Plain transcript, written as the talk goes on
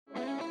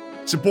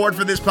Support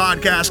for this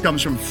podcast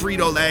comes from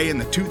Frito-Lay in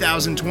the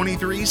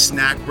 2023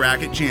 Snack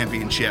Bracket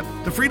Championship.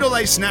 The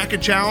Frito-Lay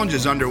Snack-It Challenge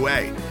is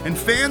underway, and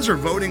fans are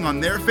voting on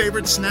their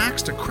favorite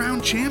snacks to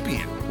crown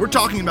champion. We're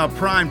talking about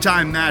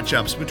prime-time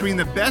matchups between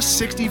the best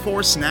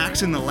 64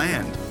 snacks in the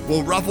land.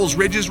 Will Ruffles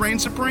Ridges reign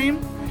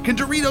supreme? Can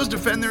Doritos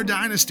defend their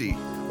dynasty?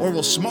 Or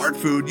will Smart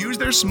Food use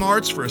their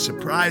smarts for a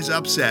surprise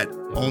upset?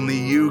 Only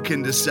you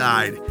can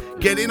decide.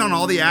 Get in on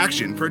all the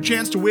action for a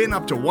chance to win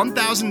up to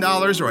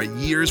 $1,000 or a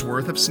year's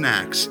worth of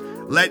snacks.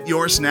 Let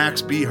your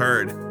snacks be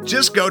heard.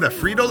 Just go to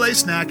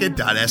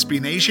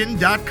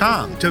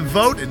fritolaysnacket.sbnation.com to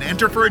vote and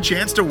enter for a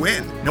chance to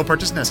win. No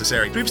purchase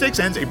necessary. Sweepstakes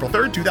ends April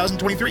 3rd,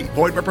 2023.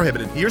 Void where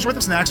prohibited. Year's worth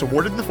of snacks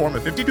awarded in the form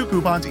of 52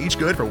 coupons, each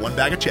good for one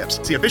bag of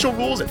chips. See official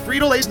rules at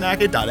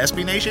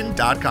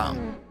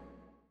fritolaysnacket.sbnation.com.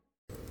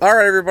 All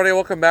right, everybody,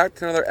 welcome back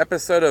to another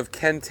episode of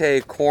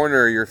Kente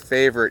Corner, your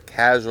favorite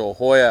casual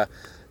Hoya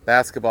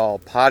basketball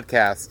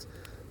podcast.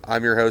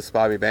 I'm your host,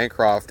 Bobby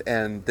Bancroft,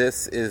 and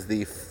this is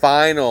the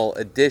final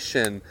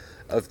edition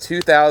of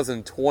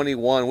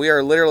 2021. We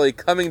are literally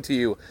coming to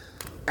you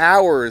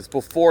hours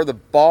before the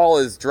ball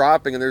is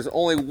dropping, and there's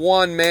only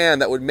one man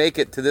that would make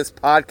it to this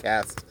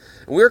podcast.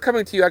 And we are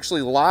coming to you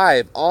actually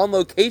live on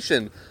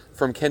location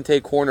from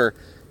Kente Corner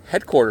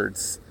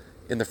headquarters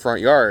in the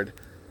front yard.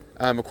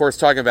 Of course,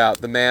 talking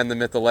about the man, the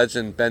myth, the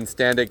legend, Ben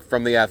Standig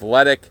from The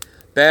Athletic.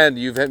 Ben,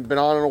 you've been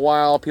on in a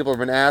while. People have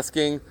been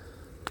asking.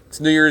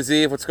 It's New Year's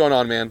Eve. What's going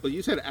on, man? Well,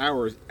 you said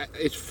hours.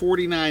 It's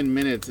 49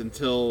 minutes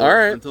until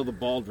the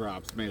ball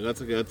drops. Man,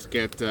 let's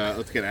get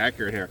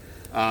accurate here.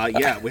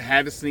 Yeah, we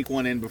had to sneak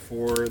one in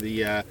before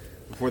the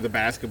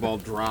basketball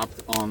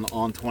dropped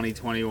on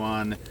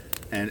 2021,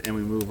 and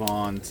we move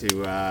on to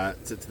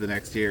the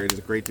next year. It is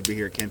great to be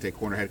here at Kente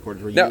Corner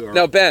headquarters.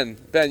 Now, Ben,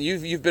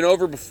 you've been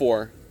over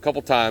before a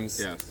couple times.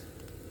 Yes.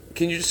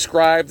 Can you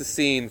describe the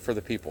scene for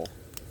the people?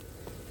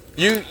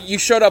 You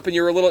showed up and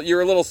you were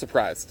a little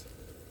surprised.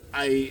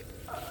 Okay,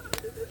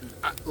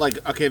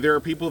 there are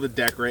people that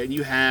decorate, and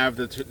you have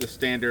the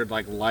standard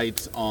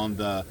lights on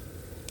the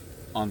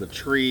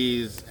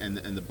trees and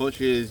the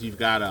bushes. You've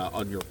got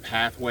on your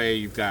pathway,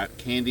 you've got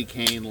candy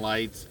cane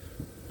lights,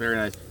 very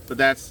nice. But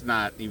that's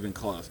not even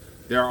close.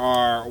 There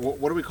are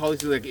what do we call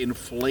these?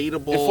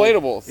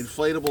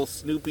 Inflatable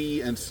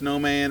Snoopy and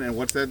Snowman, and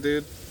what's that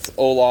dude? It's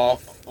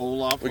Olaf.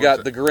 We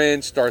got the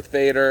Grinch, Darth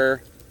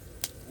Vader.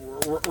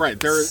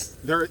 Right, it's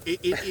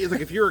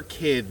like if you're a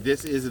kid,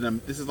 it's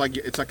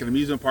like an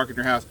amusement park in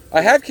your house.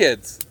 I have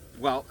kids.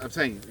 Well, I'm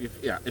saying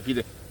if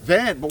you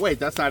did, but wait,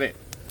 that's not it.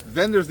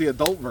 Then there's the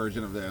adult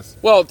version of this.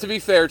 Well, to be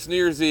fair, it's New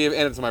Year's Eve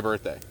and it's my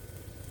birthday.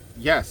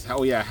 Yes,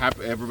 hell yeah!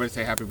 Everybody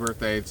say happy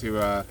birthday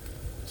to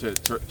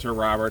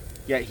Robert.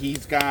 Yeah,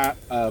 he's got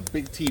a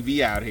big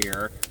TV out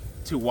here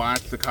to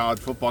watch the college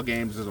football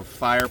games. There's a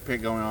fire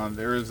pit going on.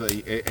 There is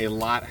a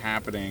lot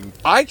happening.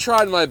 I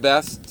tried my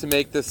best to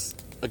make this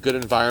a good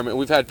environment.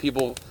 We've had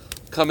people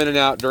come in and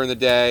out during the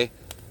day.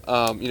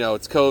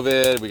 It's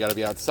COVID. We got to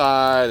be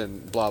outside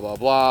and blah, blah,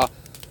 blah.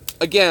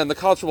 Again, the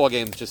college football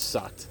games just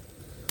sucked.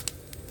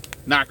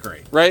 Not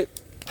great. Right?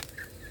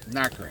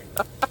 Not great.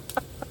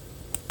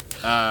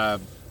 Yeah.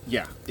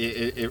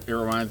 It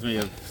reminds me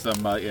of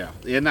some, not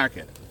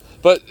good.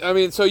 But,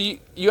 so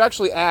you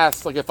actually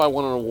asked, if I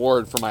won an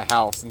award for my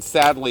house. And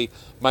sadly,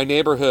 my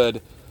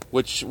neighborhood,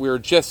 which we were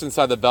just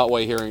inside the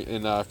Beltway here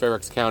in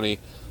Fairfax County,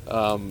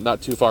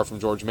 not too far from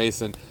George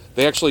Mason,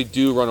 they actually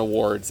do run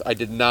awards. I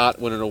did not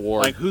win an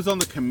award. Who's on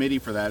the committee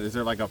for that? Is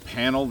there a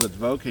panel that's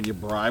vote? Can you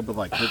bribe with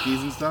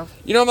cookies and stuff?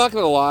 I'm not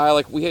gonna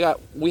lie.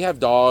 We have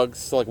dogs,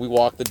 so we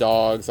walk the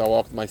dogs. I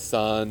walk with my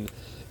son,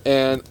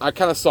 and I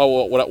kind of saw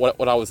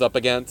what I was up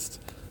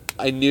against.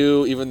 I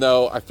knew, even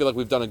though I feel like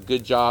we've done a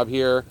good job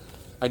here,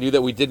 I knew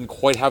that we didn't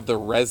quite have the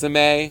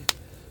resume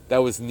that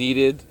was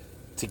needed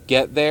to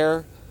get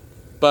there.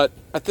 But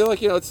I feel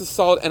like it's a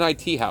solid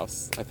NIT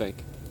house, I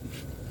think.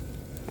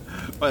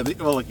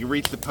 Well, you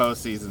reach the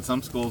postseason.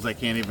 Some schools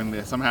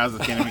some houses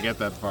can't even get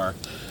that far.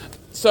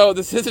 So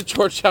this is a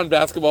Georgetown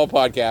basketball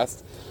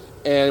podcast,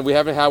 and we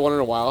haven't had one in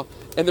a while.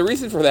 And the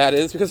reason for that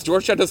is because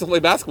Georgetown doesn't play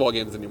basketball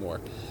games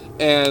anymore.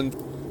 And,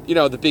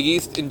 the Big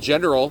East in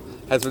general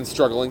has been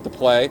struggling to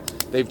play.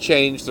 They've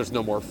changed. There's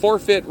no more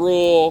forfeit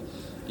rule,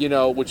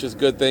 which is a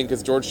good thing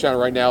because Georgetown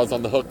right now is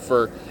on the hook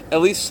for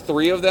at least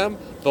 3 of them.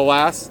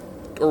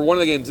 One of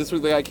the games this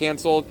week they got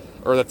canceled,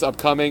 or that's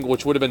upcoming,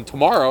 which would have been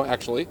tomorrow,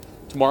 actually.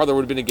 Tomorrow there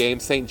would have been a game,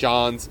 St.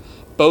 John's.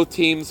 Both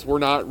teams were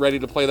not ready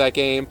to play that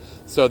game,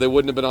 so they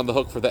wouldn't have been on the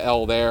hook for the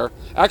L there.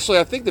 Actually,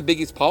 I think the Big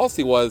East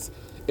policy was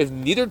if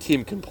neither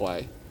team can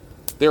play,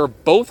 they're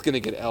both going to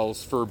get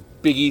L's for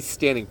Big East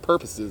standing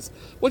purposes,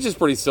 which is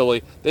pretty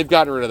silly. They've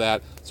gotten rid of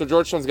that. So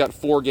Georgetown's got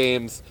 4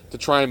 games to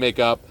try and make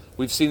up.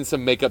 We've seen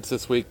some makeups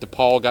this week.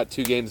 DePaul got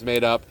 2 games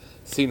made up.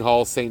 Seton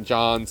Hall, St.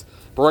 John's.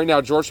 But right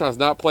now, Georgetown has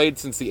not played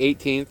since the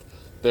 18th.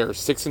 They're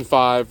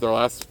 6-5. Their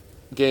last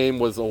game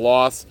was a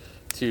loss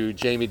to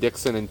Jamie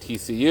Dixon and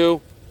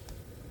TCU.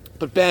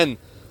 But Ben,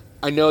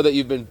 I know that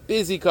you've been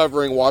busy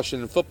covering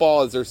Washington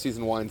football as their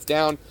season winds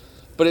down,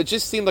 but it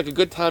just seemed like a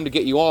good time to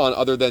get you on,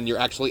 other than you're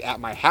actually at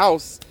my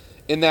house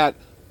in that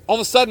all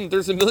of a sudden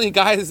there's a million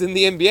guys in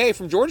the NBA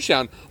from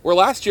Georgetown, where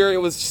last year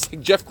it was just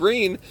like Jeff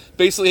Green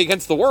basically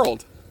against the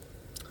world.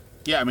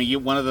 Yeah, I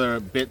mean, one of the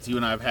bits you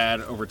and I have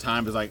had over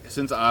time is like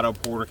since Otto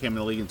Porter came in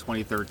the league in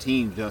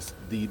 2013, just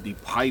the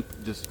pipe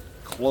just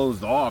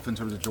closed off in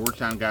terms of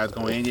Georgetown guys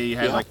going in. Yeah, you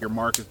had like your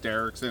Marcus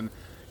Derrickson,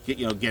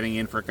 getting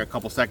in for a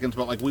couple seconds,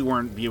 but like we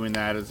weren't viewing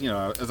that as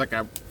as like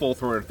a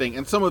full-throated thing.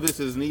 And some of this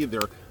is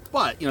neither,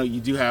 but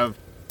you do have.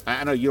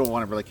 I know you don't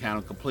want to really count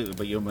him completely,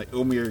 but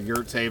Omer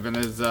Yurtseven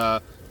is yeah.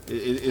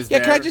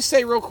 there. Can I just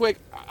say real quick?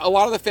 A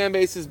lot of the fan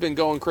base has been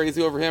going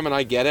crazy over him, and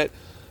I get it,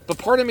 but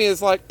part of me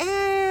is like,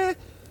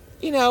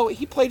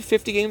 he played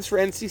 50 games for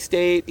NC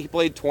State. He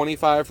played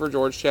 25 for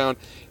Georgetown.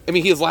 I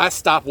mean, his last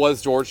stop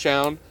was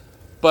Georgetown.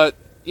 But,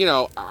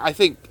 I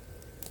think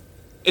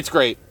it's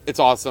great. It's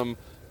awesome.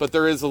 But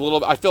there is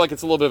I feel like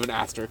it's a little bit of an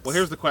asterisk. Well,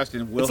 here's the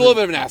question. It's a little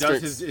bit of an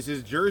asterisk. Is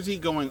his jersey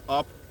going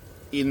up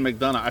in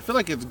McDonough? I feel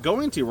like it's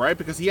going to, right?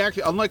 Because he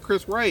actually, unlike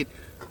Chris Wright,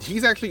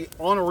 he's actually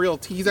on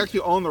he's actually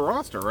on the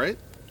roster, right?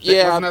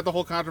 Yeah. Wasn't that the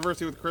whole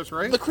controversy with Chris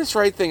Wright? The Chris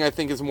Wright thing, I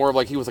think, is more of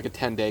like he was like a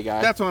 10-day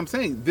guy. That's what I'm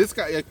saying. This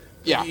guy...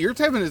 Yeah. Your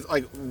type is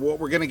like what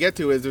we're going to get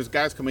to is there's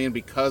guys coming in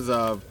because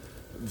of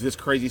this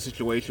crazy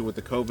situation with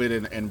the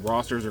COVID and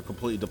rosters are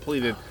completely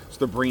depleted, so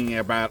they're bringing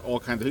about all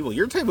kinds of people.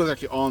 Your type was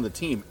actually on the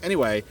team.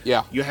 Anyway,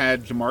 yeah. You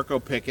had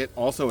Jamarco Pickett,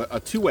 also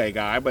a two-way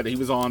guy, but he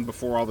was on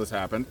before all this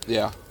happened.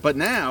 Yeah. But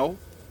now,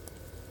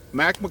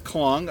 Mac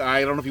McClung,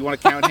 I don't know if you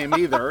want to count him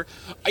either.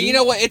 You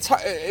know what? It's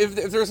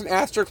if there's an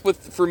asterisk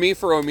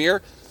for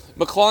Omer,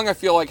 McClung, I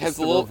feel like has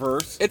a little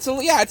reverse. It's a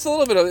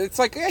little bit of. It's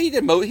like he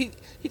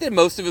did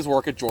most of his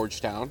work at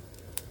Georgetown,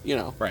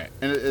 Right,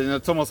 and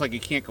it's almost like you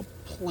can't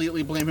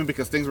completely blame him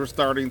because things were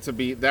starting to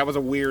be. That was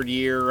a weird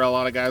year. A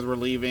lot of guys were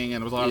leaving,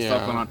 and there was a lot of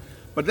stuff going on.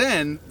 But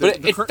then,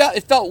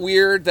 it felt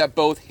weird that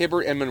both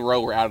Hibbert and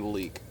Monroe were out of the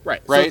league.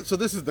 Right. Right. So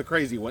this is the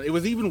crazy one. It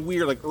was even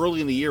weird, like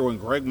early in the year when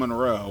Greg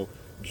Monroe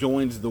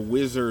joins the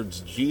Wizards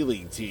G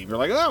League team. You're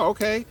like, oh,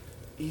 okay,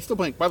 he's still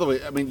playing. By the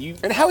way, I mean you.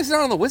 And how is he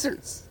not on the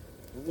Wizards?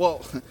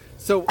 Well,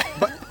 so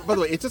by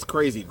the way, it's just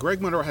crazy.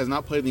 Greg Monroe has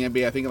not played in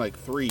the NBA, I think, in like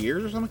 3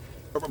 years or something.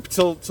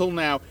 Till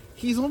now,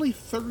 he's only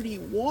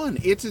 31.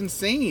 It's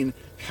insane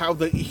how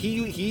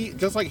he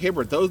just like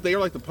Hibbert. They are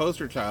like the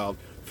poster child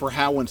for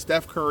how when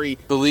Steph Curry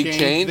the league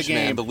changed, the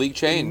game, man. The league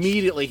changed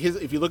immediately.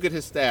 If you look at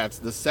his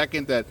stats, the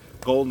second that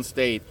Golden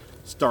State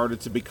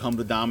started to become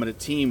the dominant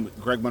team,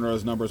 Greg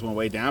Monroe's numbers went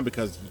way down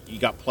because he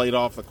got played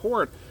off the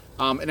court.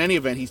 In any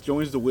event, he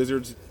joins the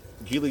Wizards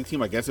G League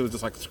team. I guess it was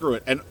just like, screw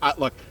it. And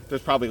look,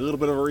 there's probably a little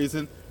bit of a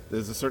reason.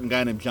 There's a certain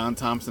guy named John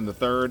Thompson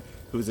III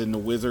who's in the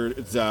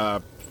Wizards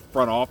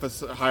front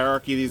office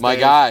hierarchy these days. My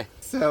guy.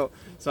 So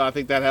I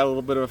think that had a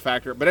little bit of a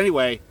factor. But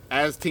anyway,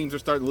 as teams are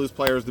starting to lose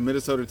players, the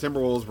Minnesota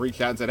Timberwolves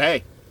reached out and said,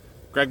 hey,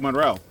 Greg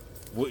Monroe,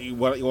 you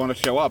want to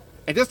show up?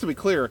 And just to be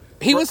clear...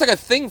 He was like a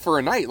thing for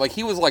a night. Like,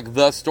 he was like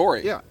the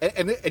story. Yeah,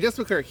 and just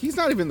to be clear, he's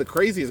not even the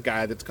craziest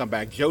guy that's come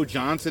back. Joe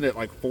Johnson at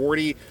like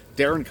 40.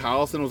 Darren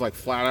Collison was like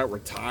flat out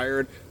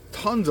retired.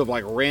 Tons of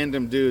like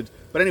random dudes.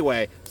 But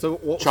anyway,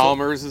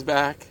 Chalmers is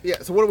back.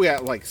 Yeah, so what are we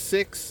at? Like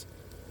six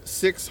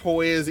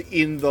Hoyas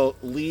in the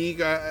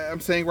league,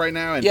 I'm saying right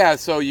now. And yeah,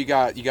 so you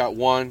got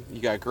one,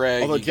 you got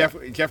Greg. Although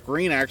Jeff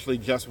Green actually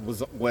just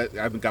was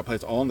I got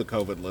placed on the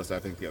COVID list, I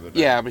think, the other day.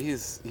 Yeah, but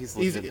he's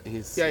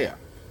yeah.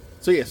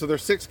 So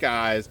there's 6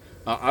 guys.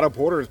 Otto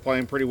Porter is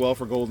playing pretty well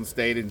for Golden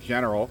State in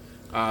general.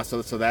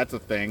 So that's a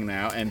thing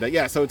now. And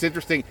so it's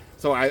interesting.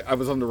 So I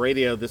was on the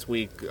radio this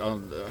week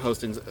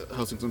hosting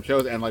some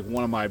shows, and like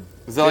one of my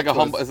is that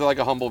like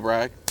a humble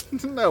brag?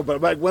 No, but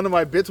like one of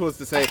my bits was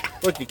to say,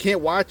 look, you can't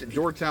watch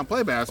Georgetown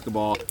play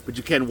basketball, but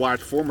you can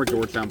watch former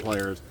Georgetown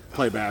players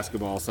play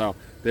basketball. So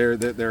there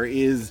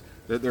is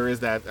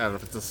that. I don't know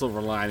if it's a silver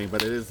lining,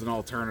 but it is an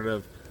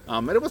alternative.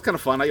 And it was kind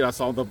of fun. I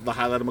saw the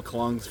highlight of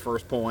McClung's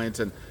first points,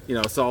 and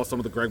saw some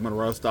of the Greg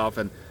Monroe stuff.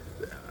 And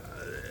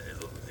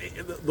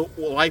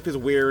life is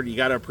weird. You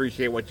got to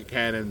appreciate what you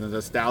can, and the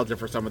nostalgia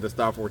for some of the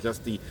stuff, or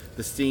just the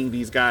seeing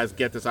these guys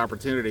get this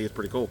opportunity is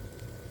pretty cool.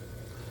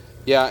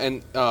 Yeah,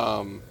 and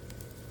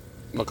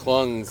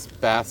McClung's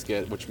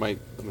basket,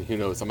 who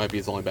knows, that might be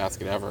his only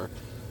basket ever,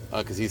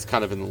 because he's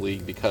kind of in the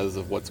league because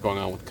of what's going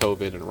on with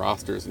COVID and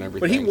rosters and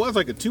everything. But he was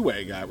like a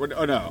two-way guy.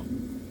 Oh, no.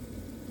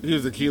 He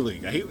was a G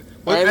League guy.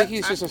 I think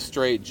he's just a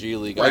straight G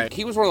League. Right. Like,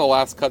 he was one of the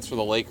last cuts for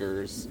the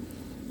Lakers,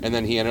 and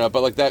then he ended up.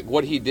 But like that,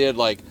 what he did,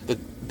 like the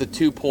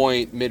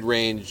 2-point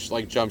mid-range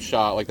like jump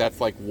shot, like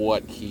that's like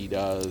what he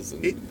does.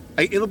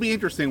 It'll be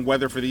interesting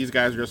whether for these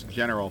guys, just in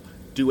general,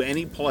 do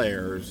any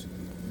players,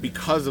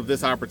 because of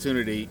this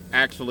opportunity,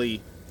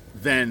 actually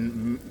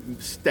then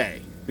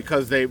stay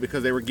because they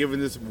were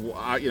given this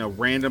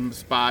random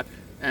spot,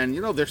 and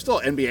they're still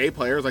NBA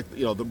players. Like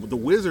the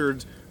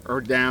Wizards are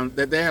down.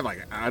 They have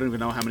like, I don't even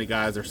know how many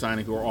guys they're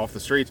signing who are off the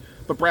streets.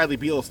 But Bradley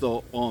Beal is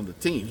still on the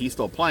team. He's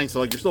still playing. So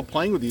like you're still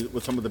playing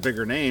with some of the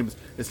bigger names.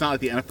 It's not like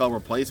the NFL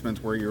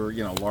replacements where you're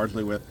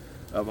largely with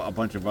a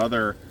bunch of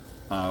other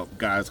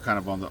guys kind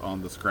of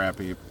on the scrap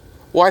heap.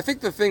 Well, I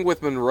think the thing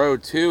with Monroe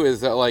too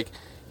is that like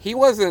he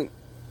wasn't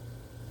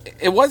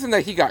it wasn't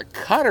that he got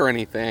cut or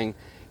anything.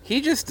 He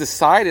just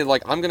decided,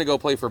 like, I'm going to go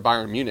play for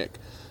Bayern Munich.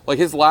 Like,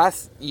 his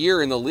last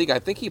year in the league, I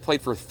think he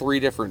played for 3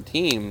 different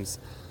teams.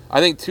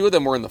 I think 2 of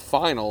them were in the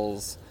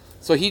finals.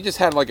 So he just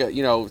had, like, a,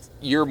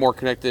 year more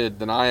connected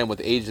than I am with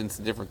agents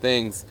and different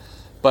things.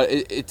 But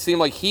it seemed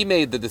like he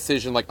made the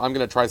decision, like, I'm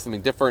going to try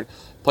something different.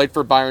 Played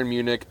for Bayern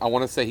Munich. I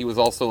want to say he was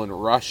also in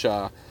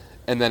Russia.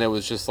 And then it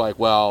was just like,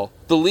 well,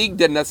 the league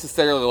didn't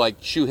necessarily, like,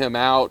 chew him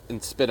out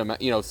and spit him.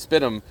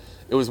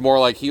 It was more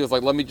like he was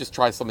like, let me just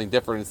try something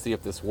different and see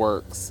if this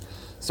works.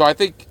 So I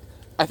think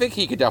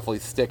he could definitely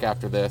stick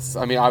after this.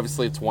 I mean,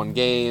 obviously it's one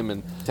game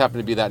and it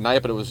happened to be that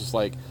night, but it was just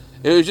like,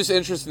 it was just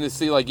interesting to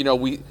see, like,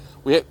 we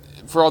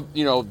for all,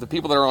 the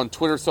people that are on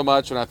Twitter so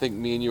much, and I think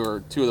me and you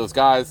are 2 of those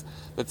guys,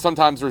 that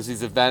sometimes there's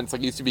these events,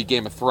 like it used to be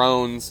Game of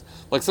Thrones,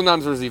 like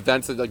sometimes there's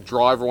events that like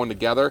draw everyone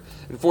together,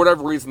 and for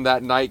whatever reason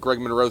that night, Greg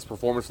Monroe's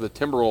performance for the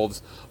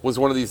Timberwolves was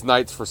one of these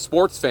nights for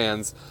sports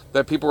fans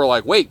that people were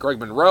like, wait, Greg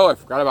Monroe, I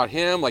forgot about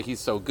him, like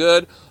he's so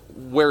good,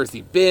 where has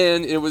he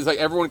been? It was like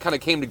everyone kind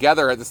of came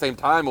together at the same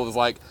time. It was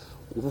like,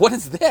 what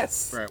is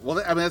this? Right. Well,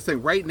 I mean, that's the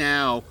thing. Right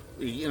now,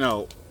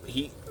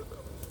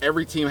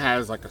 every team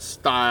has like a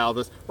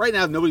style. Right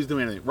now, nobody's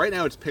doing anything. Right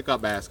now, it's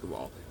pickup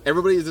basketball.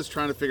 Everybody is just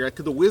trying to figure out,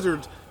 because the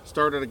Wizards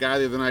started a guy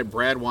the other night,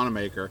 Brad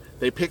Wanamaker.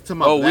 They picked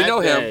him up him.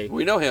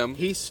 We know him.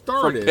 He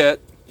started. From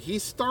Pitt. He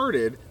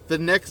started the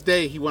next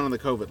day he went on the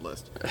COVID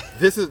list.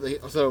 This is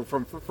so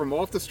from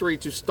off the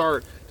street to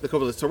start to the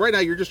COVID list. So right now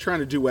you're just trying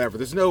to do whatever.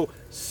 There's no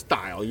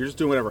style. You're just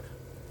doing whatever.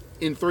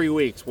 In 3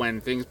 weeks,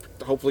 when things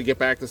hopefully get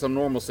back to some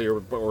normalcy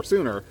or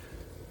sooner,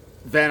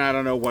 then I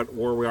don't know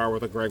where we are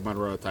with a Greg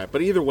Monroe type.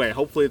 But either way,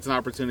 hopefully it's an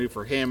opportunity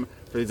for him,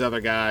 for these other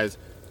guys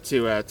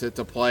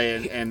to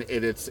play, and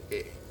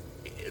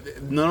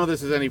none of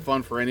this is any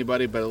fun for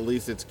anybody, but at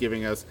least it's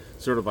giving us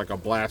sort of like a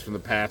blast from the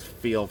past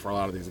feel for a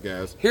lot of these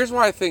guys. Here's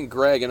why I think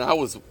Greg, and I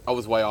was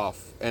way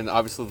off, and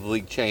obviously the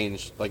league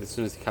changed like as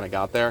soon as he kind of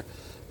got there,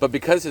 but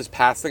because his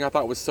passing I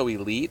thought was so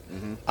elite,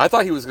 I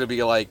thought he was going to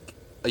be like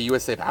a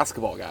USA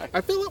basketball guy.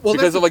 I feel like,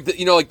 because of like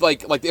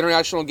the, like the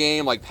international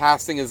game, like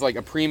passing is like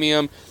a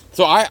premium.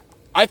 So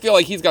I feel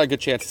like he's got a good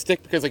chance to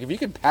stick, because like if you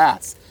can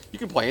pass, you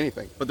can play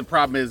anything. But the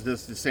problem is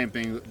this the same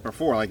thing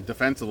before, like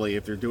defensively,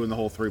 if you're doing the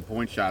whole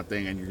 3-point shot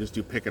thing and you just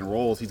do pick and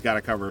rolls, he's got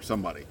to cover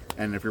somebody.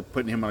 And if you're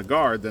putting him on a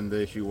guard, then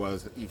the issue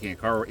was you can't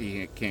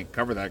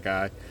cover that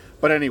guy.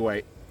 But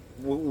anyway,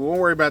 we won't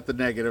worry about the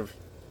negative.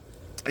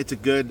 It's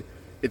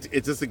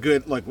just a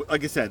good,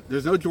 like I said,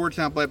 there's no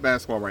Georgetown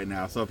basketball right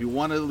now. So if you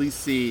want to at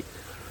least see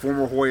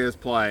former Hoyas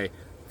play,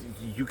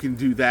 you can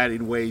do that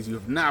in ways you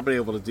have not been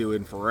able to do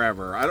in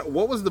forever.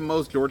 What was the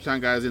most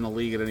Georgetown guys in the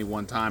league at any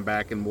one time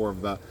back in more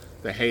of the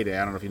heyday?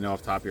 I don't know if you know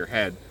off the top of your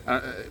head.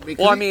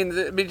 I mean,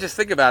 just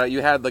think about it.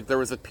 You had there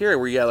was a period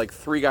where you had like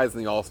 3 guys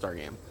in the All-Star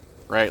game,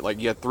 right?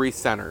 Like you had 3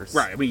 centers.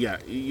 Right. I mean, yeah.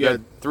 You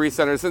had 3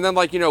 centers, and then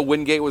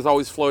Wingate was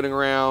always floating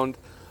around.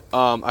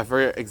 I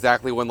forget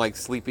exactly when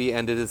Sleepy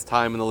ended his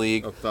time in the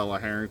league. Othello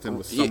Harrington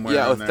was somewhere.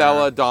 Yeah,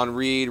 Othello, Don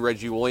Reed,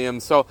 Reggie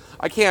Williams. So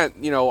I can't,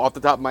 off the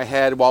top of my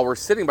head, while we're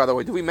sitting, by the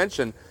way, did we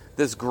mention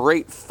this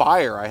great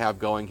fire I have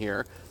going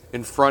here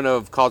in front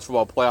of college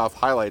football playoff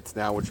highlights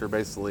now, which are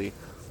basically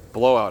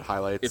blowout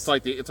highlights. It's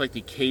like the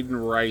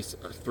Caden Rice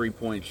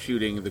 3-point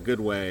shooting the good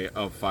way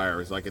of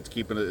fire. It's like it's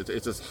keeping it.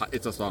 It's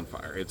just on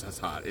fire. It's just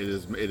hot. It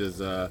is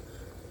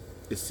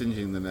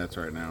singeing the nets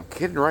right now.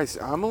 Caden Rice,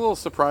 I'm a little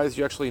surprised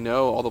you actually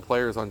know all the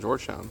players on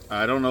Georgetown.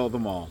 I don't know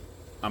them all.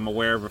 I'm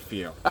aware of a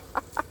few.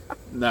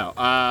 No.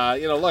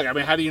 Look, I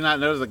mean, how do you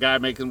not notice a guy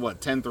making,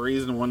 10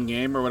 threes in one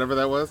game or whatever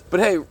that was? But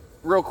hey,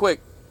 real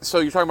quick, so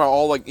you're talking about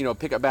all,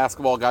 pickup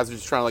basketball guys who are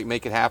just trying to,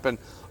 make it happen.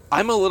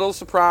 I'm a little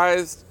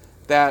surprised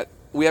that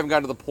we haven't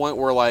gotten to the point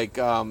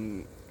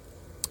where,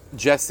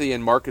 Jesse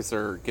and Marcus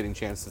are getting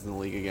chances in the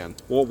league again.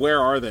 Well,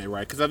 where are they,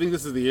 right? Because I think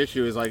this is the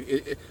issue, is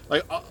again,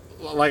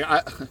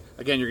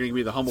 you're going to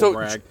be the humble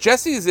brag.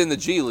 Jesse's in the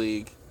G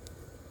League,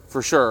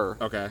 for sure.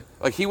 Okay.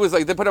 He was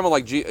they put him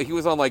on he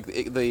was on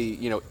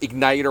the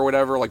Ignite or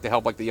whatever, to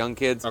help the young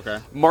kids. Okay.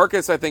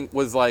 Marcus, I think,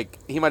 was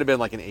he might have been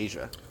in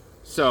Asia.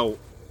 So,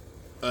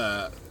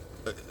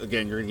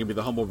 again, you're going to give me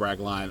the humble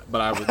brag line,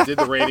 but I did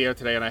the radio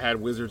today and I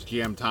had Wizards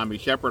GM Tommy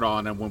Shepard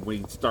on, and when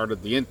we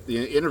started the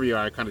interview,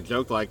 I kind of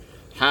joked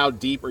how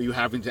deep are you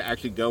having to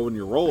actually go in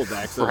your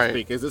Rolodex, so to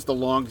speak? Is this the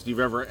longest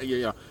you've ever,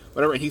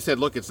 whatever? And he said,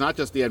 look, it's not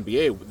just the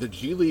NBA. The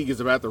G League is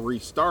about to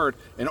restart,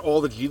 and all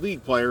the G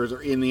League players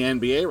are in the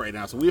NBA right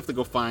now. So we have to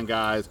go find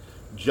guys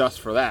just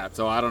for that.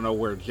 So I don't know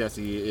where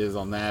Jesse is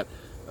on that.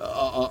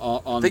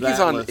 I think he's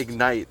on list.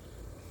 Ignite.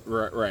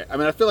 Right. I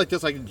mean, I feel like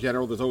just in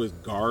general, there's always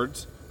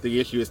guards. The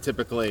issue is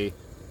typically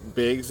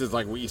bigs is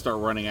when you start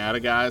running out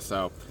of guys.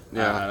 So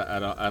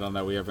yeah, I don't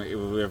know. We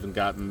haven't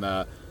gotten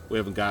that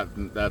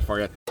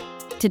far yet.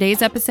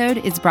 Today's episode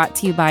is brought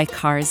to you by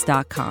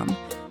Cars.com.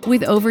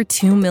 With over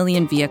 2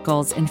 million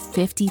vehicles and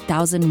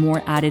 50,000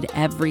 more added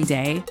every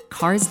day,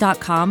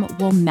 Cars.com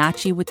will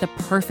match you with the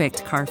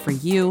perfect car for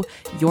you,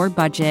 your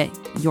budget,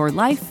 your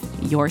life,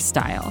 your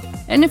style.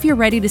 And if you're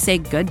ready to say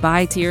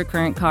goodbye to your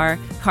current car,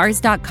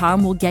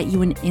 Cars.com will get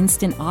you an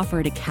instant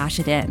offer to cash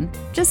it in.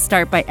 Just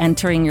start by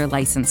entering your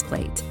license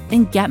plate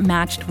and get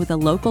matched with a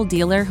local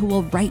dealer who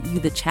will write you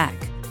the check.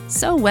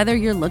 So whether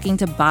you're looking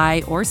to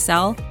buy or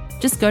sell,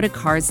 just go to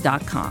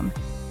Cars.com.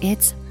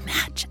 It's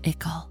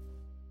magical.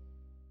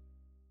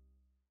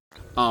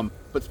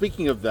 But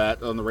speaking of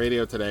that, on the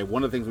radio today,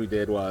 one of the things we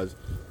did,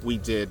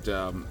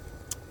 I'm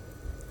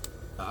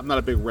not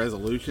a big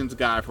resolutions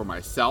guy for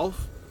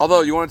myself.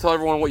 Although, you want to tell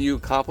everyone what you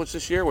accomplished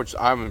this year, which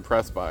I'm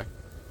impressed by.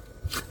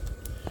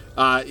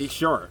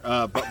 Sure.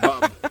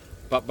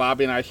 But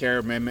Bobby and I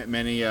share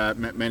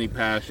many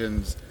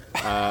passions.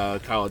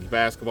 College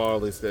basketball,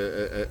 at least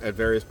at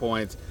various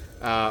points.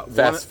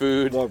 Fast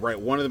food. Well, right.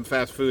 One of them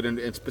fast food,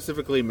 and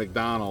specifically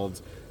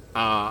McDonald's.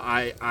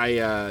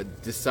 I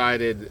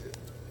decided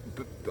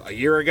a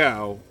year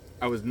ago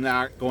I was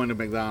not going to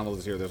McDonald's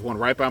this year. There's one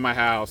right by my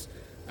house.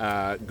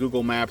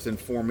 Google Maps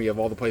informed me of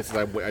all the places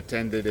I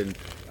attended in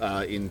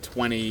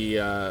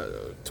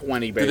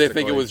 2020. Basically, did they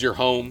think it was your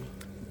home?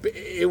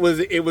 It was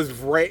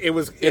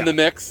in the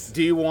mix.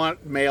 Do you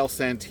want mail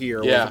sent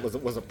here? Yeah.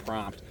 was a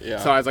prompt. Yeah.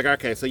 So I was like,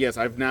 okay, so yes,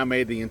 I've now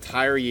made the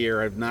entire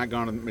year. I've not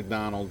gone to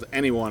McDonald's.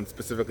 Anyone,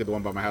 specifically the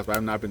one by my house, but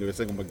I've not been to a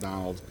single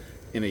McDonald's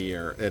in a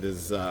year. It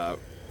is,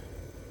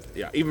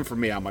 even for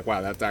me, I'm like,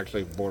 wow, that's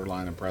actually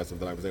borderline impressive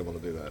that I was able to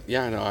do that.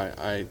 Yeah, no,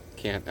 I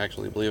can't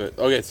actually believe it.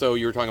 Okay, so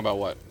you were talking about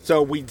what?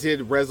 So we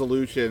did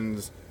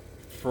resolutions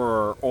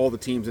for all the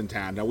teams in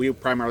town. Now, we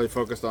primarily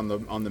focused on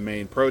the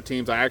main pro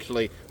teams.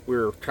 We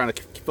were trying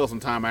to fill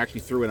some time. I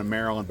actually threw in a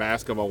Maryland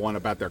basketball one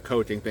about their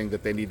coaching thing,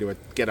 that they need to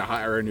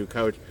hire a new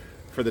coach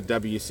for the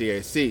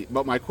WCAC.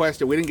 But my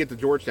question, we didn't get to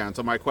Georgetown,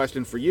 so my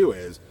question for you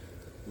is,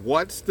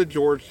 what's the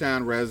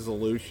Georgetown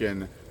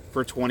resolution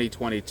for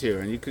 2022?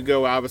 And you could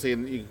go, obviously,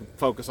 and you can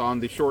focus on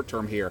the short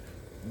term here.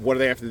 What do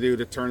they have to do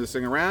to turn this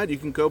thing around? You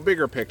can go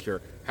bigger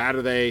picture. How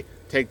do they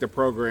take the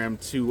program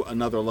to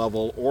another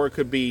level? Or it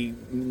could be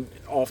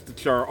off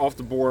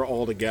the board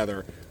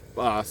altogether.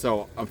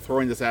 So I'm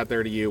throwing this out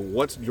there to you.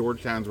 What's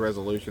Georgetown's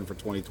resolution for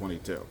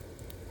 2022?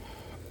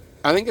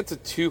 I think it's a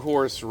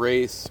two-horse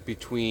race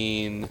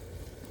between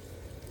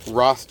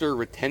roster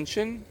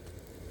retention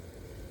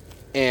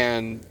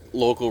and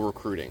local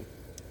recruiting.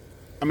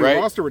 I mean, right?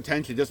 Roster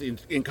retention just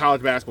in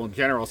college basketball in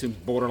general seems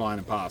borderline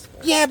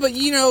impossible. Yeah, but,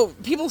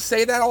 people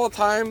say that all the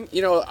time.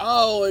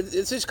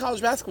 It's just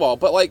college basketball.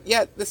 But,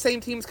 the same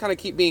teams kind of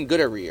keep being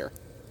good every year.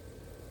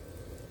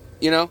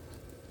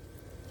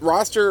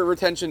 Roster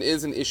retention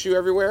is an issue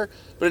everywhere,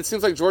 but it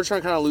seems like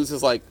Georgetown kind of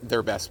loses,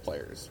 their best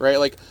players,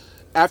 right?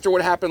 After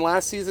what happened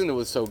last season, it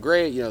was so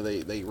great.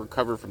 They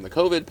recovered from the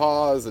COVID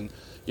pause, and,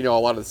 a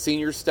lot of the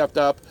seniors stepped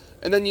up.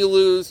 And then you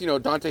lose,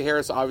 Dante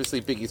Harris,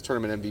 obviously Big East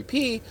Tournament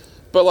MVP,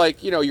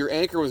 but, your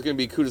anchor was going to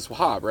be Qudus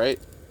Wahab, right?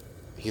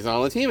 He's not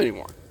on the team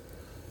anymore,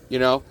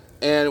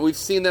 And we've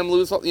seen them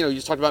lose, you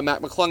just talked about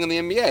Matt McClung in the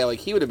NBA.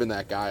 He would have been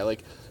that guy.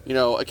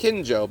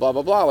 Akinjo, blah,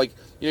 blah, blah.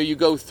 You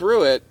go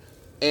through it,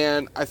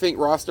 and I think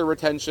roster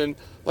retention,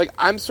 I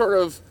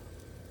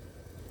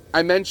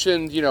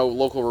mentioned,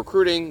 local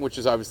recruiting, which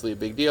is obviously a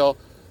big deal,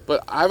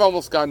 but I've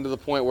almost gotten to the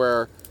point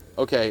where,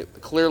 okay,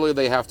 clearly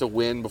they have to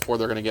win before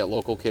they're going to get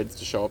local kids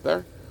to show up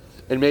there.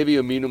 And maybe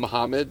Aminu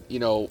Muhammad,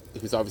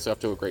 who's obviously off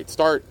to a great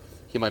start,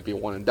 he might be a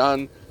one and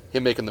done.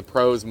 Him making the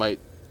pros might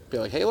be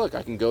like, hey, look,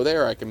 I can go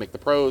there, I can make the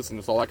pros, and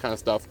it's all that kind of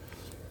stuff.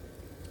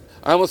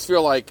 I almost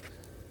feel like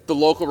the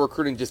local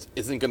recruiting just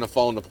isn't going to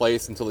fall into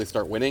place until they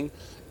start winning,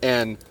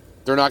 and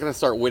they're not going to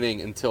start winning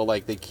until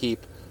they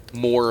keep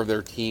more of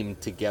their team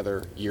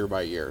together year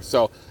by year.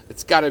 So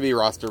it's got to be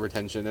roster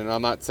retention, and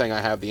I'm not saying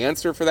I have the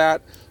answer for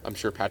that. I'm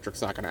sure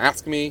Patrick's not going to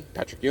ask me,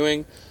 Patrick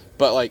Ewing,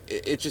 but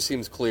it just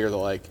seems clear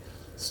that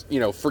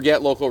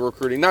forget local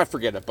recruiting, not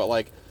forget it, but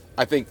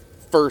I think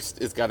first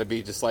it's got to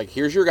be just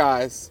here's your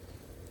guys,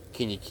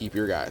 can you keep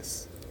your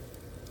guys?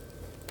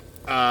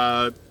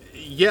 Yeah,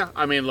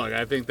 I mean, look,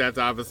 I think that's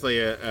obviously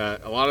a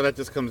lot of that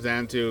just comes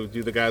down to,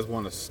 do the guys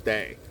want to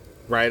stay?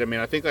 Right. I mean,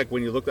 I think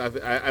when you look, I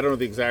don't know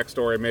the exact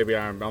story. Maybe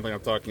I don't think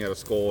I'm talking out of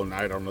school, and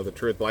I don't know the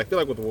truth. But I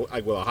feel with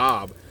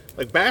Wahab,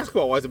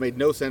 basketball wise, it made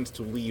no sense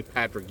to leave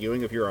Patrick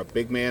Ewing if you're a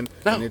big man,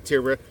 an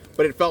interior.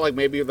 But it felt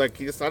maybe he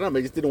just, I don't know,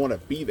 he just didn't want to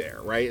be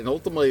there, right? And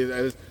ultimately,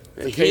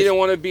 he didn't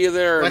want to be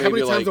there. How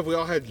many times have we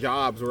all had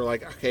jobs where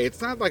okay, it's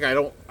not I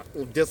don't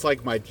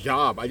dislike my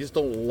job, I just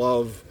don't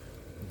love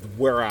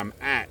where I'm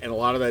at, and a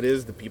lot of that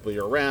is the people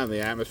you're around,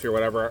 the atmosphere,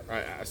 whatever.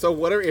 So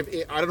whatever,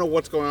 I don't know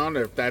what's going on,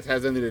 if that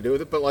has anything to do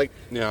with it, but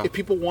if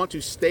people want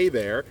to stay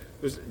there,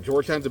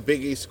 Georgetown's a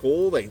Big East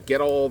school, they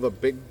get all the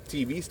big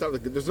TV stuff.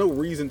 There's no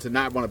reason to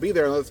not want to be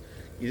there unless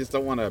you just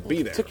don't want to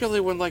be there. Particularly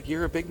when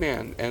you're a big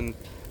man, and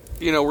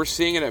we're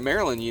seeing it at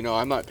Maryland.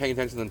 I'm not paying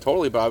attention to them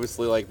totally, but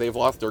obviously they've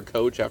lost their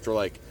coach after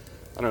I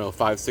don't know,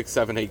 5, 6,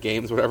 7, 8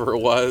 games, whatever it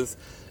was,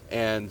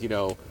 and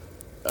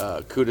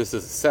Qudus is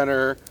a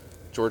center.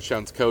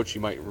 Georgetown's coach, you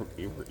might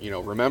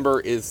remember,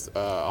 is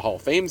a Hall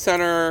of Fame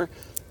center,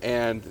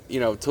 and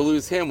to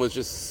lose him was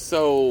just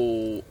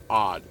so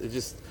odd. It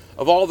just,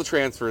 of all the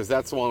transfers,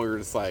 that's the one we were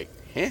just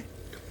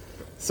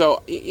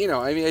So,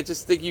 I mean, I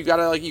just think you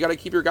gotta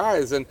keep your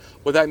guys, and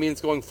what that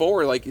means going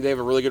forward, like, they have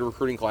a really good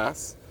recruiting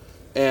class,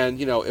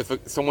 and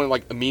if someone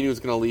like Aminu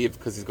is going to leave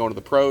because he's going to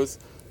the pros,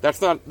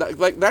 that's not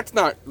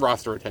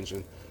roster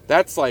retention.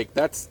 That's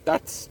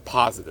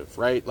positive,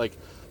 right? Like,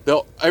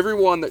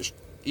 everyone if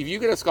you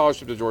get a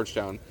scholarship to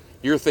Georgetown,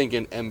 you're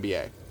thinking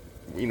NBA,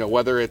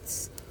 whether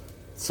it's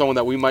someone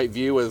that we might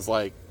view as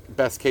like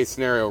best case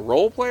scenario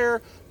role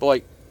player, but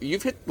like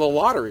you've hit the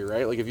lottery,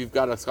 right? Like if you've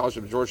got a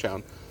scholarship to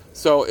Georgetown.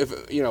 So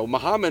if,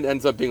 Muhammad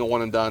ends up being a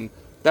one and done,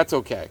 that's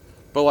okay.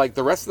 But like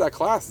the rest of that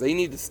class, they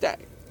need to stay.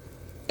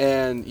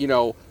 And,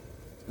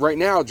 right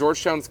now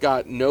Georgetown's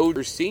got no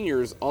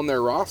seniors on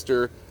their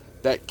roster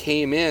that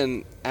came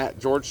in at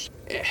George.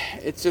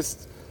 It's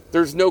just,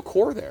 there's no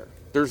core there.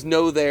 There's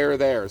no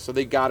there. So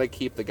they got to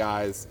keep the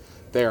guys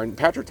there. And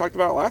Patrick talked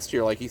about it last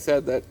year. Like he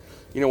said that,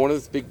 one of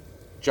his big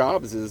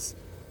jobs is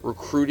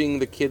recruiting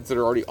the kids that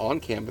are already on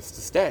campus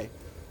to stay.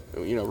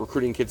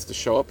 Recruiting kids to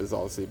show up is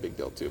obviously a big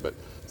deal too. But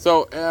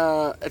so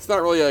it's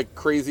not really a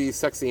crazy,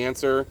 sexy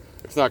answer.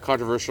 It's not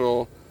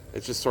controversial.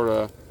 It's just sort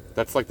of,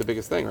 that's like the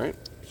biggest thing, right?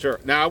 Sure.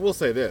 Now, I will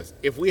say this.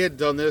 If we had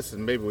done this,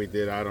 and maybe we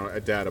did, I don't know,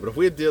 data, but if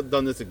we had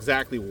done this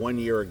exactly 1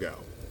 year ago,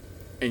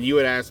 and you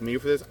had asked me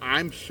for this,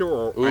 I'm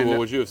sure... what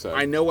would you have said?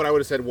 I know what I would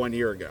have said 1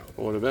 year ago.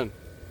 What would have been?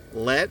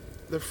 Let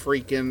the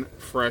freaking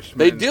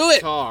freshmen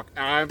talk.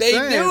 They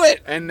do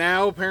it! And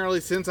now,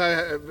 apparently, since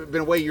I've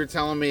been away, you're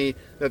telling me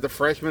that the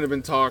freshmen have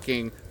been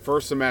talking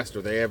first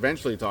semester. They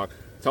eventually talk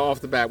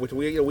off the bat, which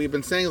we've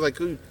been saying, like,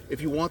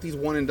 if you want these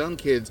one and done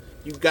kids,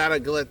 you gotta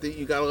let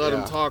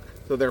them talk.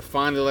 So they're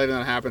finally letting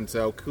that happen.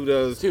 So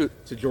kudos to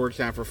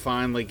Georgetown for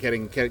finally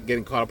getting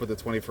caught up with the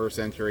 21st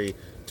century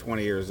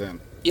 20 years in.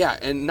 Yeah,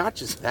 and not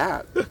just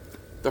that.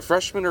 The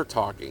freshmen are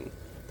talking.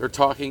 They're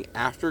talking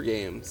after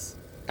games,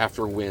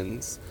 after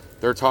wins.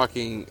 They're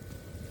talking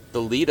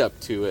the lead up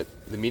to it,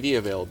 the media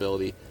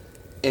availability,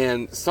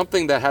 and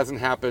something that hasn't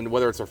happened,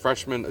 whether it's a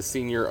freshman, a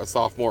senior, a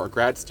sophomore, a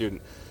grad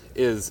student,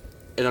 is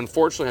it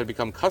unfortunately had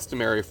become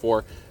customary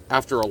for,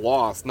 after a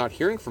loss, not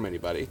hearing from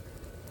anybody.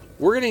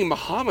 We're getting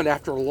Muhammad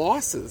after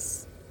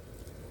losses.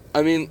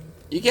 I mean,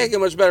 you can't get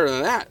much better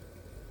than that.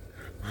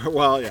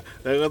 Well, yeah.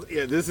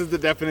 This is the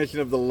definition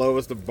of the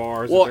lowest of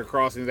bars that they're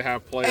crossing to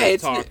have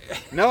players talk.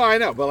 No, I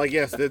know, but like,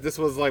 yes, this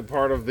was like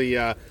part of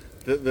the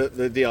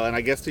deal. And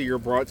I guess to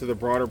the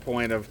broader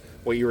point of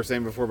what you were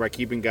saying before about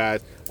keeping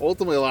guys,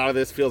 ultimately a lot of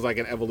this feels like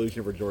an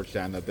evolution for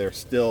Georgetown, that they're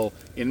still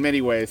in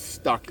many ways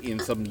stuck in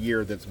some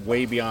year that's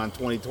way beyond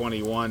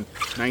 2021,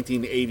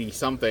 1980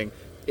 something.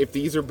 If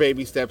these are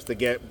baby steps to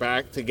get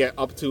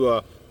up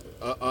to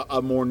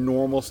a more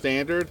normal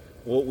standard,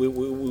 we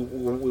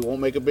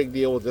won't make a big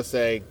deal. We'll just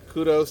say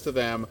kudos to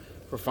them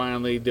for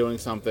finally doing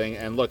something.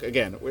 And look,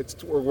 again,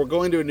 we're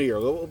going to a new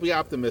year. We'll be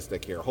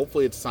optimistic here.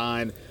 Hopefully it's a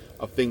sign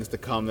of things to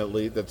come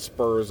that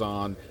spurs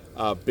on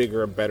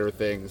bigger and better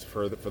things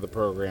for the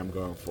program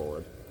going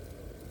forward.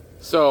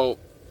 So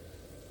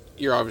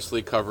you're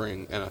obviously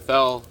covering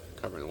NFL,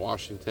 covering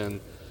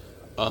Washington.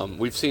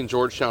 We've seen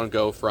Georgetown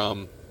go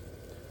from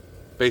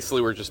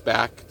basically we're just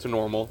back to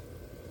normal.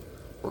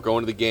 We're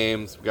going to the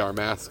games. We got our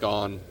mask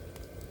on.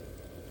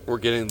 We're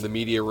getting in the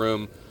media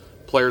room.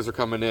 Players are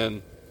coming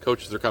in.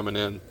 Coaches are coming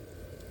in.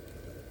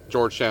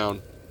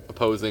 Georgetown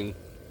opposing.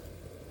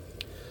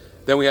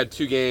 Then we had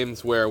 2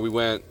 games where we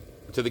went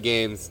to the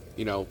games,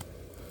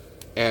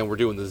 and we're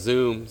doing the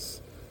Zooms.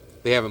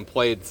 They haven't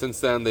played since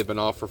then. They've been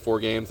off for 4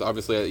 games.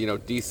 Obviously,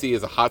 D.C.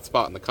 is a hot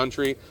spot in the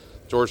country.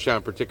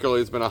 Georgetown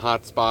particularly has been a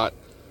hot spot.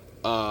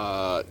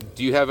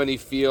 Do you have any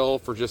feel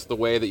for just the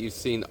way that you've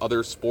seen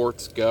other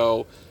sports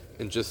go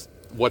and just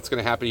what's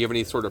going to happen? Do you have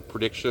any sort of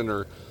prediction,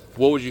 or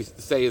what would you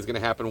say is going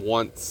to happen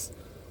once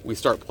we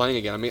start playing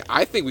again? I mean,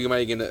 I think we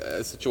might get in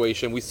a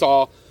situation. We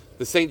saw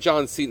the St.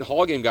 John's Seton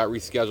Hall game got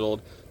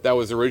rescheduled. That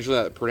was originally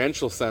at the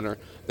Prudential Center.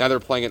 Now they're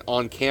playing it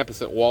on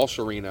campus at Walsh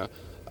Arena.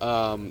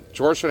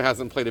 Georgetown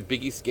hasn't played a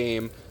Big East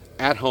game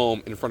at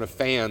home in front of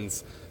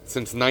fans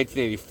since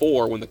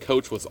 1984 when the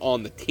coach was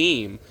on the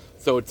team.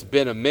 So it's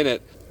been a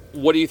minute.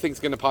 What do you think is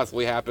going to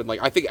possibly happen? Like,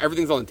 I think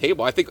everything's on the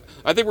table. I think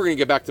we're going to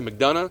get back to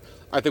McDonough.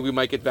 I think we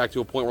might get back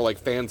to a point where like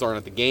fans aren't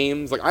at the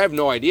games. Like, I have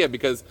no idea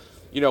because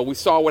we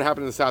saw what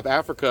happened in South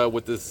Africa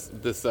with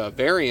this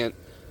variant.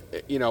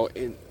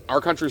 In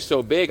our country's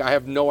so big, I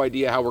have no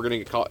idea how we're going to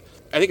get caught.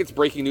 I think it's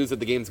breaking news that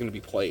the game's going to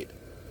be played.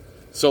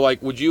 So,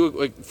 like, would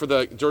you, for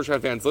the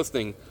Georgetown fans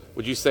listening,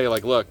 would you say,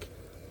 like, look,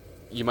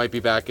 you might be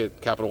back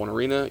at Capital One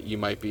Arena, you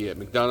might be at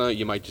McDonough,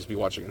 you might just be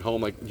watching at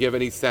home? Like, do you have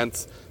any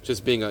sense,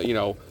 just being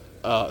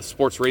a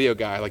sports radio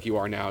guy like you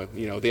are now,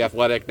 The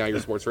Athletic, now you're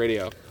sports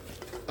radio?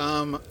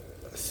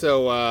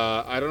 So,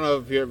 I don't know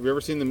if you've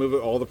ever seen the movie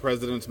All the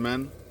President's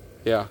Men?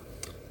 Yeah.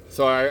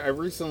 So I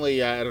recently,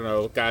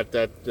 got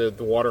the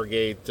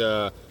Watergate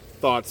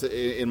thoughts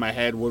in my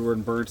head, Woodward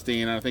and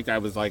Bernstein, and I think I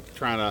was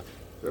trying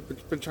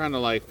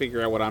to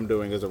figure out what I'm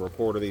doing as a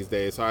reporter these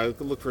days. So I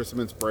looked for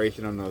some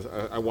inspiration, and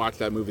I watched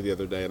that movie the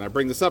other day. And I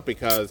bring this up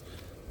because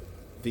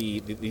the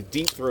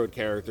Deep Throat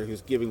character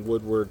who's giving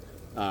Woodward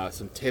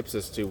some tips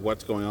as to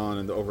what's going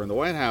on over in the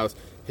White House,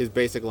 his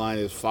basic line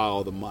is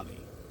follow the money.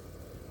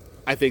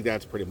 I think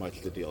that's pretty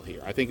much the deal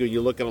here. I think when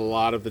you look at a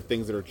lot of the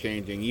things that are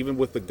changing, even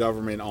with the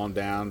government on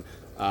down,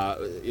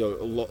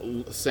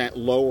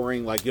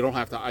 lowering, like you don't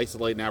have to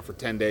isolate now for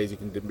 10 days, you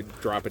can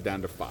drop it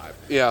down to 5.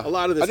 Yeah. A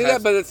lot of this I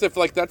think but it's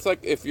that's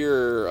if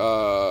you're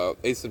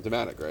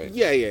asymptomatic, right?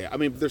 Yeah. I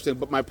mean,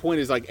 but my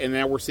point is and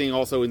now we're seeing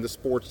also in the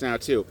sports now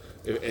too,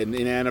 in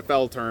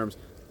NFL terms,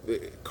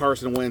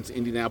 Carson Wentz,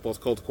 Indianapolis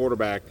Colts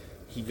quarterback,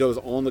 he goes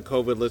on the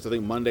COVID list, I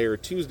think Monday or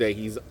Tuesday.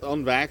 He's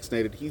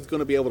unvaccinated. He's going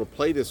to be able to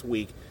play this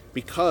week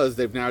because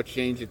they've now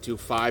changed it to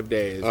 5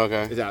 days.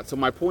 Okay. Is out. So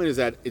my point is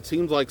that it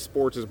seems like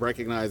sports is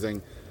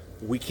recognizing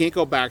we can't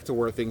go back to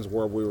where things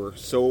were. We were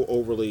so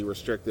overly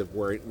restrictive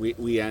where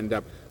we end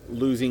up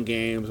losing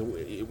games.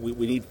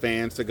 We need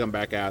fans to come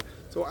back out.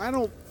 So I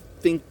don't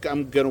think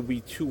I'm going to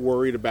be too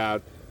worried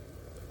about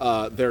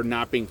there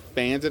not being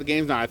fans at the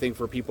games. Now, I think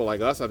for people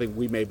like us, I think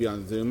we may be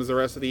on Zooms the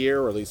rest of the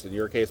year, or at least in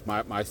your case,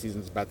 my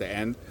season's about to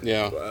end.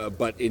 Yeah.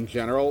 But in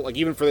general,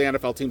 even for the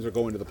NFL teams that are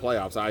going to the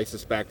playoffs, I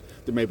suspect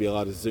there may be a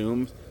lot of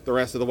Zooms the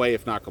rest of the way,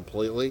 if not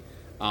completely.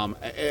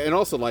 And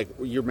also, like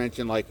you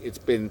mentioned, it's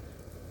been,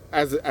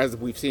 as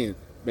we've seen,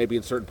 maybe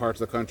in certain parts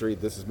of the country,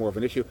 this is more of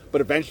an issue.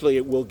 But eventually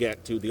it will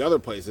get to the other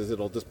places.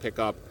 It'll just pick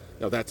up.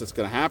 That's what's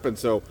going to happen.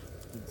 So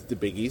the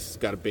Big East's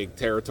got a big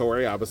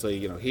territory, obviously,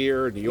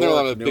 here, New York, there are a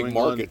lot of New big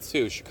England, markets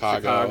too,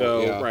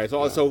 Chicago, yeah. Right.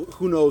 So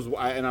who knows?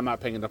 And I'm not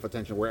paying enough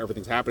attention where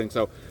everything's happening.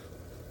 So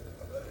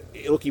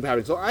it'll keep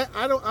happening. So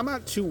I'm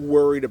not too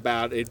worried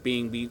about it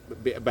being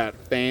about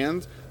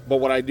fans. But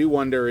what I do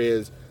wonder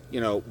is,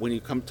 when you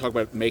come talk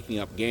about making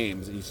up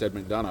games, and you said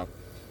McDonough,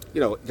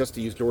 just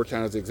to use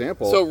Georgetown as an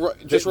example. So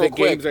just real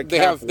quick, they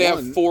have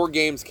 4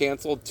 games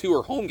canceled. 2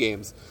 are home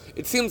games.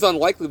 It seems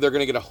unlikely they're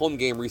going to get a home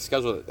game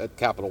rescheduled at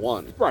Capital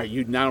One. Right.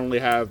 You not only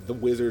have the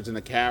Wizards and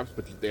the Caps,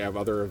 but they have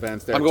other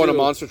events there. I'm going to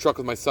Monster Truck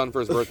with my son for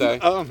his birthday.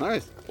 Oh,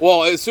 nice.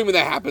 Well, assuming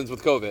that happens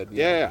with COVID.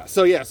 Yeah.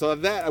 So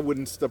that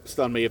wouldn't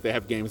stun me if they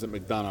have games at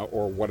McDonough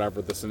or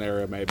whatever the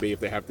scenario may be. If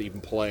they have to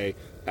even play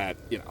at,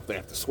 if they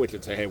have to switch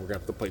and say, hey, we're going to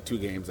have to play 2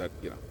 games at,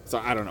 So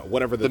I don't know,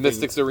 whatever the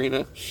Mystics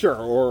Arena. Sure,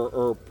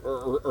 or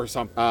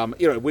something.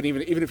 It wouldn't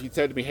even if you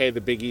said to me, hey, the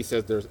Big East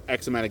says there's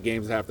X amount of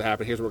games that have to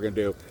happen. Here's what we're going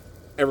to do.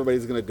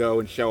 Everybody's going to go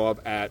and show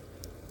up at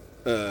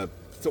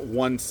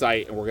one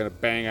site, and we're going to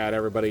bang out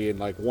everybody in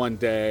one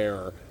day,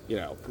 or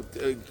AAU.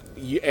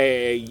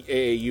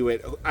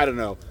 I don't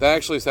know. That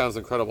actually sounds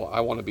incredible. I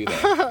want to be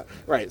there.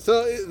 Right.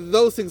 So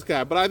those things can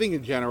happen, but I think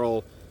in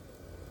general,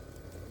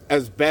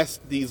 as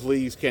best these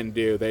leagues can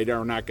do, they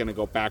are not going to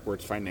go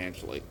backwards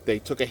financially. They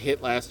took a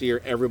hit last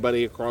year.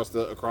 Everybody across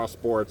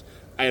sports.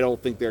 I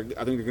think they're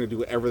going to do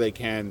whatever they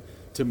can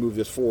to move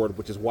this forward,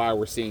 which is why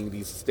we're seeing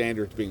these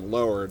standards being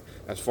lowered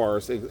as far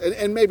as things.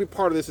 And maybe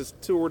part of this is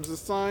towards the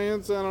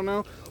science, I don't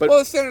know. But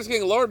the standards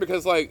getting lowered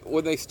because,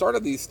 when they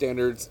started these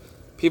standards,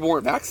 people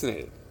weren't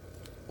vaccinated.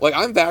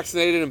 I'm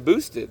vaccinated and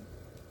boosted.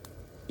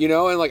 And,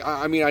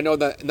 I know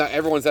that not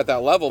everyone's at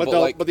that level,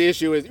 but the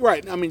issue is,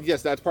 right, I mean,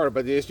 yes, that's part of it,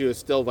 but the issue is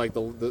still,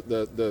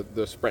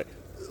 the spread.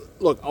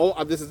 Look,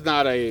 this is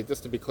not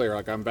just to be clear,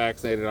 I'm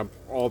vaccinated, I'm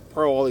all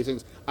pro all these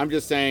things. I'm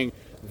just saying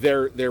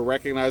they're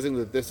recognizing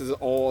that this is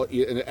all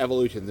an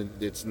evolution.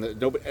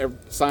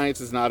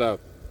 Science is not a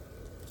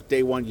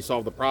day one you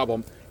solve the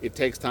problem. It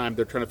takes time.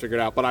 They're trying to figure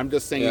it out. But I'm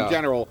just saying in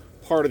general,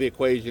 part of the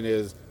equation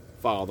is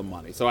follow the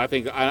money. So I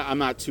think I'm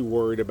not too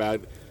worried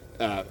about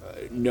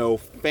no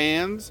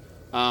fans.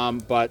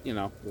 But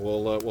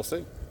we'll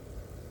see.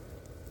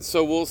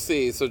 So we'll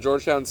see. So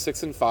Georgetown's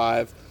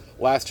 6-5.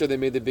 Last year they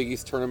made the Big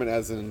East tournament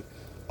as an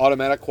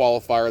automatic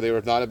qualifier. They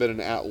would not have been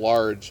an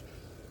at-large.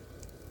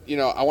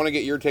 I want to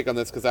get your take on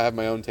this because I have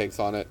my own takes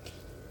on it.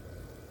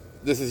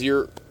 This is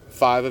year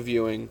 5 of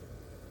viewing.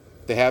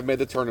 They have made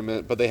the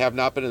tournament, but they have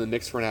not been in the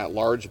mix for an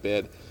at-large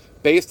bid.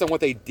 Based on what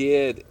they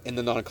did in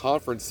the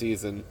non-conference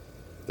season,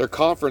 their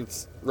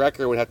conference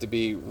record would have to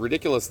be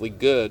ridiculously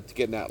good to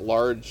get an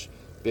at-large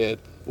bid.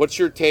 What's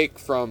your take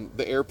from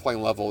the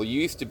airplane level?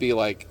 You used to be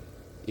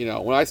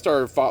when I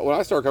started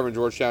covering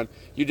Georgetown,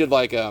 you did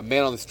a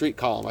man on the street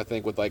column, I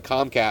think, with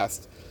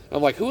Comcast. And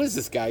I'm like, who is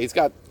this guy? He's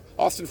got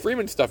Austin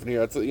Freeman stuff in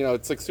here. It's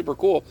it's super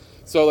cool.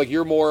 So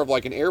you're more of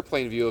an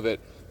airplane view of it.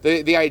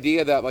 The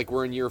idea that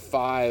we're in year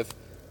 5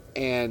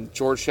 and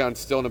Georgetown's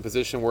still in a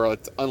position where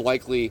it's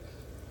unlikely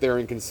they're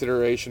in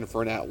consideration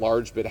for an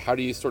at-large bid. How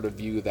do you sort of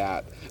view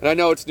that? And I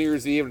know it's New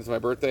Year's Eve and it's my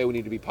birthday. We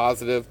need to be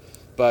positive,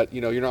 but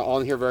you're not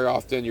on here very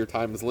often. Your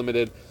time is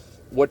limited.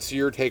 What's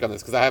your take on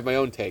this? Because I have my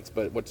own takes,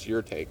 but what's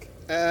your take?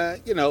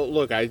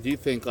 Look, I do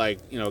think a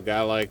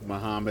guy like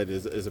Muhammad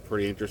is a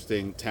pretty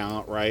interesting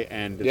talent, right?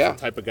 And it's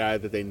the type of guy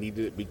that they need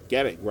to be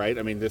getting, right?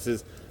 I mean, this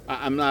is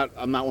I'm not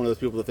one of those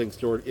people that thinks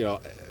George,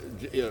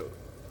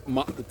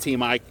 the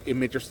team I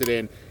am interested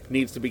in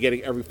needs to be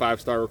getting every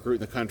 5-star recruit in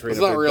the country. It's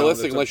not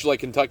realistic unless you like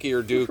Kentucky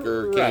or Duke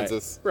or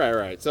Kansas.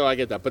 Right. So I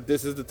get that, but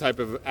this is the type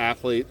of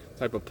athlete,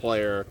 type of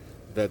player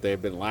that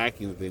they've been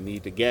lacking that they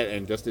need to get.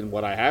 And just in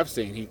what I have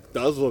seen, he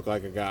does look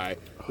like a guy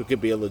who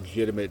could be a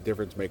legitimate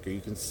difference maker.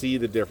 You can see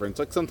the difference.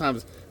 Like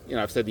sometimes,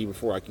 I've said to you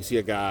before, like you see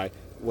a guy,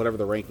 whatever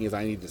the ranking is,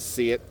 I need to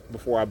see it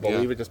before I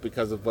believe it, just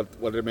because of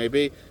what it may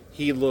be.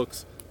 He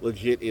looks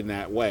legit in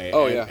that way.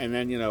 Oh, and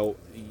then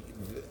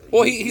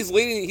well, he's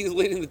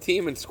leading the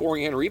team in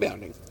scoring and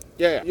rebounding.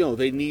 Yeah,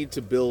 they need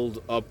to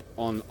build up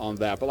on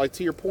that. But like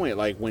to your point,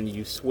 like when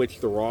you switch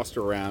the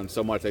roster around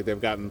so much, like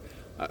they've gotten,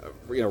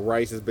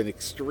 Rice has been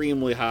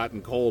extremely hot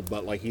and cold,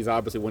 but like he's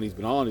obviously, when he's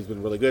been on, he's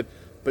been really good.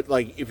 But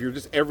like if you're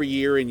just every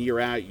year in year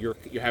out, you're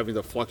having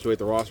to fluctuate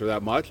the roster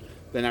that much,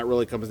 then that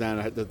really comes down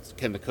to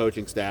can the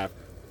coaching staff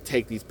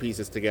take these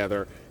pieces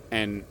together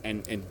and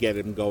get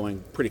them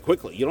going pretty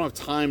quickly. You don't have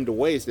time to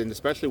waste, and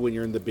especially when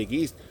you're in the Big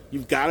East,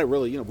 you've got to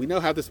really, we know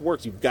how this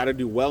works. You've got to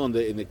do well in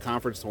the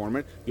conference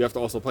tournament. You have to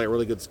also play a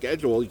really good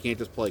schedule. You can't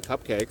just play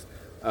cupcakes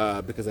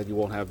because then you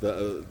won't have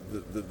the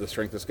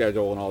strength of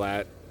schedule and all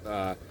that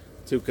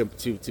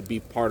to be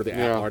part of the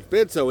at-large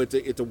bid. So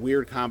it's a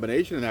weird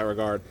combination in that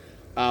regard.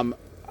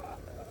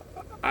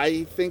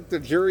 I think the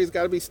jury's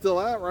got to be still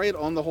out, right,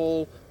 on the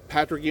whole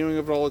Patrick Ewing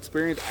of it all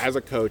experience as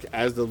a coach,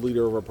 as the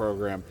leader of a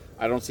program.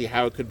 I don't see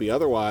how it could be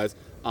otherwise.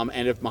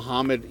 And if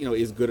Muhammad,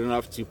 is good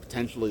enough to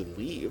potentially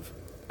leave,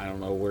 I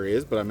don't know where he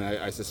is, but I mean,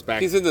 I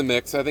suspect he's in the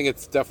mix. I think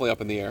it's definitely up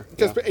in the air.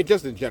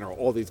 Just in general,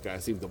 all these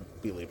guys seem to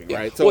be leaving,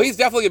 right? So, well, he's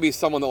definitely gonna be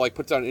someone that like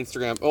puts on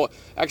Instagram. Well,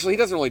 actually, he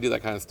doesn't really do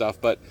that kind of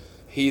stuff, but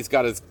he's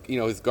got his,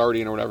 his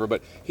guardian or whatever.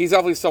 But he's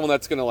definitely someone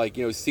that's gonna like,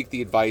 seek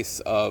the advice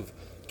of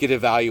get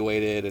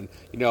evaluated and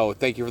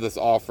thank you for this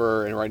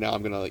offer. And right now,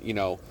 I'm gonna,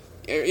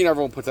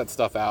 everyone puts that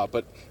stuff out,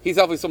 but he's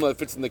definitely someone that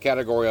fits in the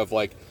category of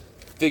like,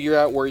 figure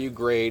out where you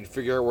grade,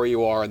 figure out where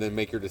you are, and then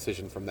make your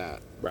decision from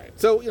that. Right.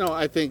 So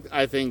I think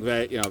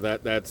that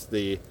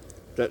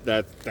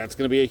that's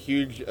going to be a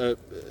huge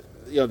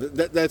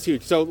that's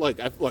huge. So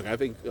I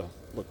think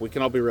we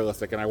can all be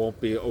realistic, and I won't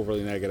be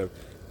overly negative.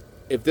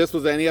 If this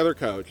was any other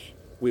coach,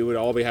 we would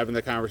all be having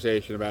the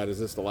conversation about, is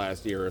this the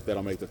last year if they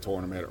don't make the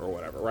tournament or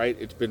whatever, right?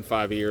 It's been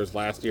 5 years.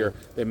 Last year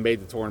they made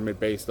the tournament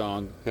based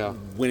on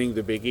winning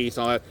the Big East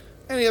and all that.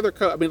 Any other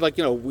coach, I mean,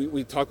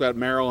 we talked about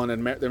Maryland,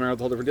 and Maryland's a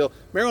whole different deal.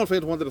 Maryland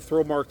fans wanted to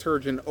throw Mark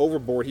Turgeon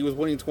overboard. He was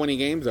winning 20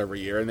 games every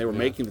year, and they were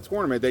making the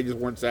tournament. They just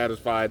weren't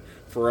satisfied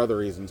for other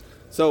reasons.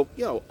 So,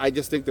 I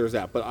just think there's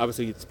that. But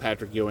obviously, it's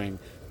Patrick Ewing.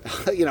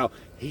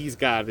 He's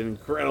got an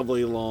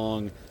incredibly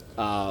long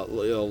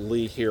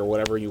lead here,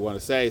 whatever you want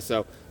to say.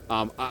 So,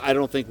 I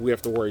don't think we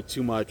have to worry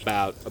too much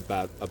about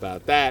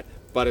that.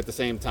 But at the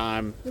same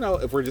time,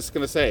 if we're just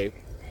going to say,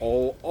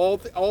 all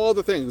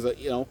the things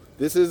that,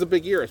 this is a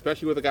big year,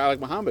 especially with a guy like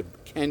Muhammad.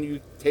 Can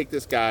you take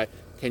this guy?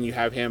 Can you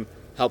have him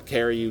help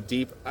carry you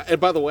deep? And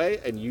by the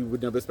way, and you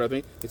would know this better than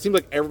me, it seems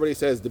like everybody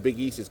says the Big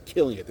East is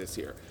killing it this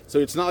year. So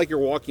it's not like you're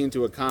walking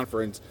into a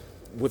conference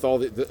with all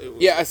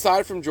the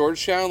aside from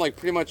Georgetown, like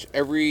pretty much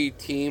every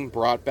team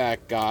brought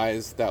back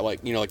guys that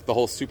like the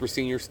whole super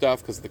senior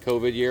stuff because of the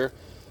COVID year.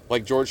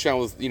 Like Georgetown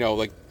was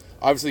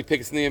obviously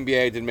picks in the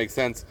NBA didn't make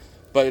sense.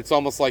 But it's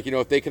almost like,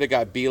 if they could have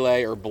got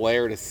Belay or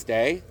Blair to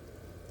stay,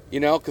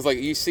 because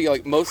you see,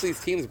 most of these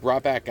teams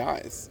brought back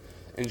guys.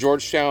 And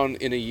Georgetown,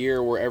 in a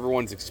year where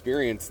everyone's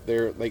experienced,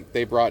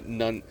 they brought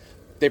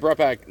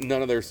back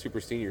none of their super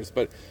seniors.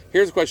 But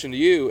here's a question to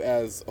you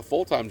as a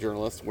full-time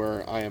journalist,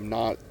 where I am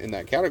not in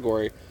that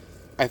category.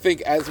 I think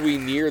as we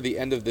near the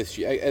end of this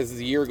year, as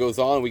the year goes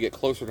on, we get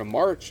closer to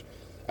March,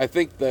 I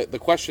think the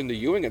question to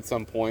Ewing at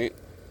some point,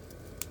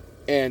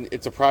 and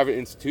it's a private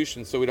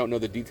institution, so we don't know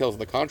the details of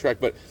the contract,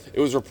 but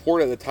it was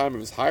reported at the time of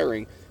his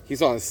hiring,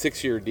 he's on a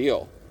 6-year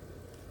deal.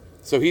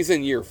 So he's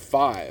in year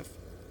 5.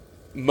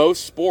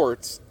 Most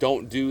sports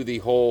don't do the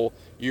whole,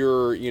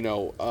 you're,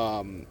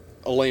 a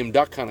lame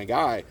duck kind of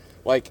guy.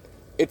 Like,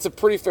 it's a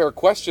pretty fair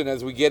question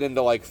as we get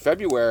into,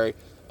 February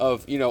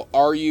of,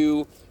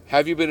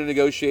 have you been in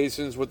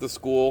negotiations with the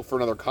school for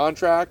another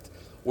contract?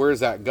 Where is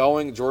that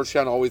going?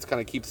 Georgetown always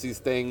kind of keeps these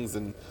things,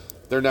 and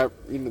they're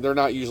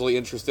not usually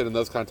interested in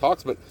those kind of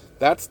talks, but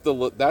that's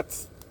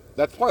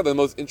probably the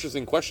most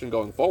interesting question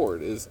going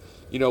forward is,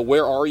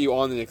 where are you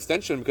on an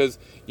extension? Because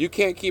you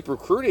can't keep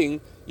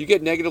recruiting. You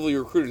get negatively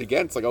recruited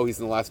again. It's like, oh, he's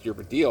in the last year of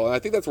a deal. And I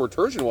think that's where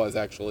Turgeon was,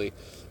 actually.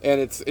 And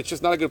it's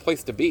just not a good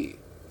place to be.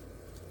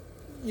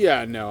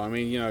 Yeah, no. I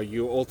mean,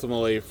 you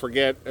ultimately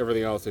forget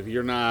everything else. If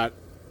you're not,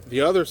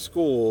 the other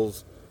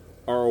schools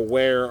are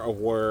aware of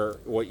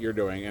what you're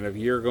doing. And if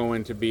you're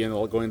going to be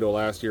going to a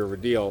last year of a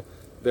deal,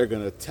 they're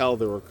going to tell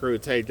the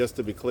recruits, hey, just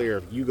to be clear,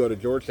 if you go to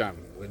Georgetown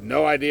with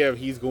no idea if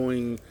he's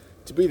going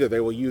to be there, they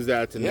will use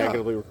that to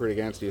negatively recruit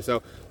against you.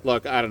 So,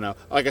 look, I don't know.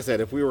 Like I said,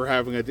 if we were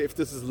if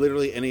this is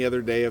literally any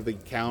other day of the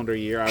calendar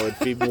year, I would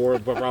be more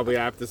probably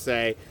have to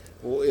say,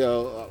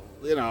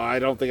 I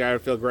don't think I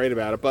would feel great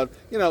about it. But,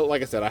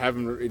 like I said,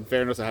 in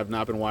fairness, I have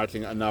not been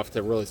watching enough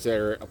to really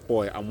say,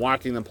 boy, I'm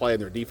watching them play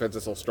and their defense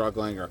is still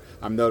struggling, or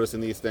I'm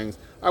noticing these things.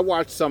 I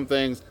watched some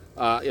things.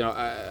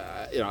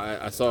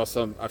 I saw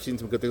some. I've seen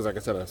some good things. Like I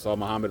said, I saw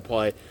Muhammad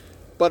play,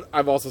 but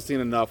I've also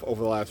seen enough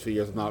over the last few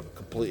years. I'm not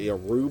completely a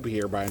rube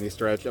here by any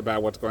stretch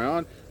about what's going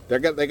on.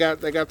 they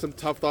got some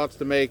tough thoughts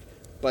to make,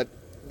 but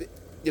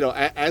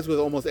as with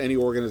almost any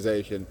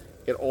organization,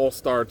 it all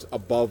starts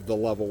above the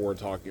level we're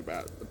talking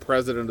about. The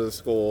president of the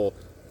school,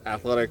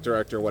 athletic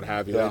director, what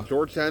have you. Yeah. And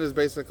Georgetown is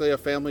basically a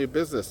family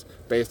business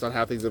based on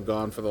how things have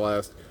gone for the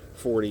last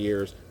 40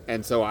 years.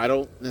 And so I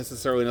don't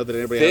necessarily know that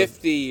anybody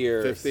 50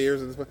 years. 50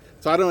 years at this point.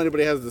 So I don't know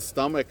anybody has the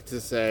stomach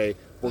to say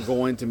we're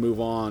going to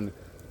move on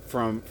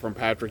from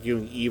Patrick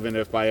Ewing, even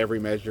if by every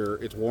measure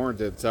it's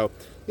warranted. So,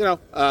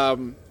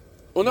 well,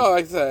 no,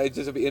 like I said, it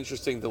just would be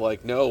interesting to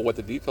know what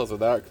the details of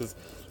that, because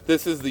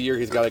this is the year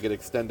he's got to get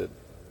extended.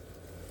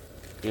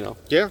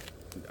 Yeah,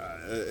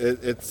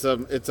 it's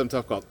some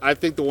tough calls. I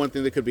think the one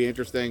thing that could be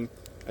interesting,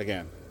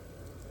 again,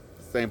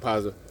 staying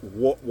positive.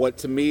 What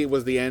to me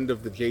was the end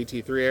of the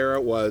JT3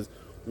 era was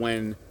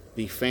when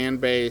the fan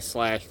base /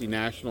 the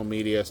national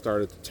media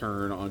started to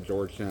turn on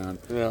Georgetown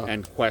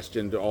and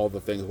questioned all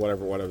the things,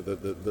 whatever,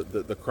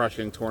 the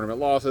crushing tournament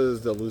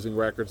losses, the losing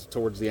records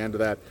towards the end of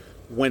that.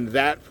 When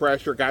that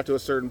pressure got to a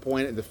certain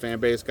point and the fan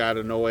base got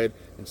annoyed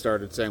and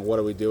started saying, what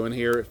are we doing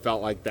here? It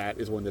felt like that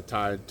is when the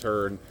tide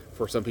turned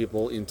for some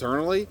people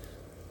internally.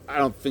 I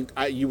don't think,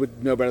 you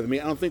would know better than me,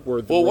 I don't think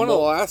we're... Well, one of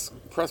the last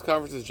press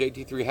conferences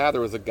JT3 had,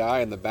 there was a guy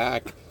in the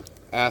back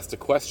asked a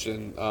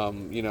question,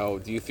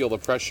 do you feel the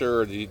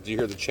pressure? Do you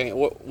hear the change?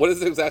 What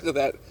is it exactly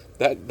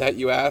that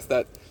you asked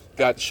that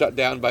got shut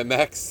down by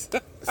Mex?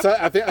 So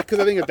I think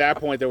at that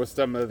point there was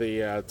some of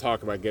the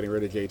talk about getting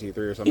rid of JT3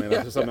 or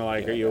something. Are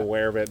you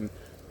aware of it?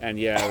 And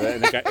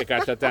it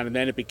got shut down, and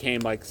then it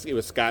became it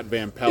was Scott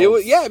Van Pelt.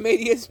 It made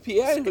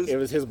ESPN. It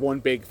was his one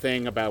big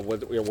thing about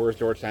where's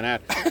Georgetown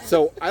at.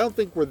 So I don't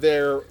think we're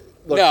there.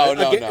 Look, no.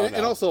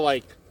 And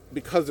also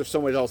because there's so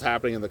much else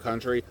happening in the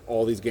country,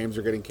 all these games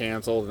are getting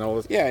canceled and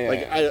all this.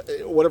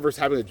 Whatever's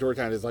happening at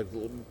Georgetown is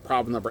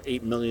problem number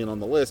 8 million on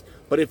the list.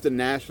 But if the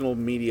national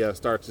media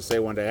starts to say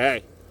one day,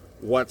 hey,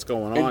 what's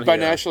going on and by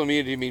here? National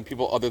media, do you mean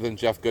people other than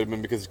Jeff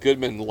Goodman? Because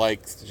Goodman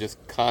likes to just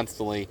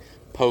constantly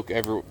poke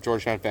every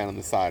Georgetown fan on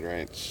the side,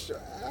 right?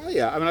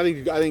 Yeah, I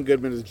mean, I think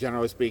Goodman is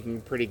generally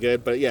speaking pretty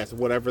good, but yes,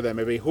 whatever that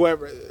may be,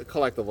 whoever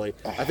collectively,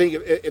 I think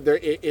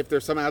if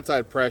there's some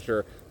outside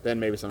pressure, then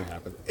maybe something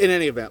happens. In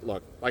any event,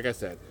 look, like I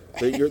said,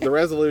 the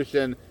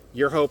resolution,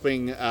 you're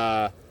hoping,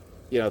 that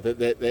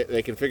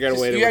they can figure out a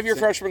way to. You have your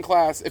freshman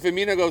class. If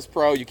Amino goes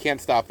pro, you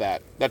can't stop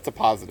that. That's a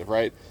positive,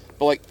 right?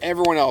 But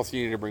everyone else,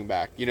 you need to bring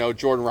back.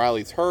 Jordan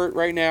Riley's hurt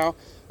right now.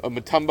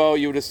 Mutombo,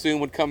 you would assume,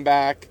 would come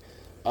back.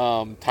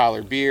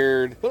 Tyler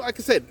Beard. Well, like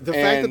I said, the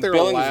fact that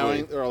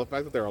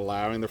they're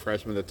allowing the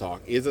freshmen to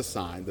talk is a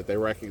sign that they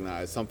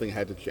recognize something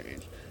had to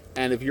change.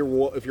 And if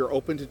you're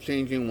open to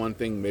changing one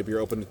thing, maybe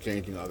you're open to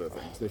changing other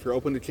things. If you're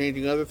open to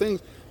changing other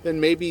things, then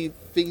maybe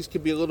things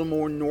could be a little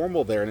more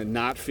normal there and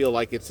not feel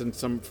like it's in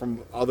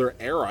from other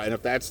era. And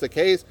if that's the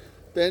case,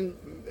 then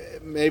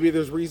maybe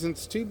there's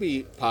reasons to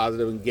be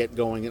positive and get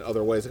going in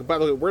other ways. By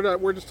the way,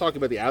 we're just talking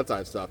about the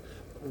outside stuff.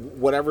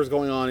 Whatever's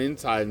going on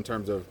inside in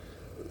terms of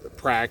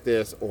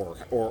practice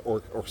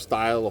or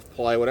style of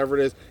play, whatever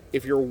it is,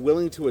 if you're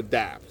willing to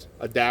adapt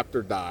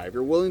or die. If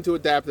you're willing to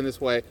adapt in this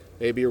way,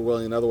 maybe you're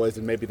willing in other ways,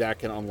 and maybe that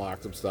can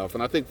unlock some stuff.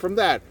 And I think from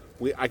that,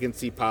 I can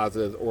see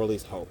positives or at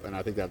least hope. And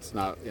I think that's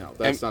not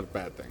not a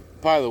bad thing.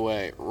 By the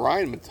way,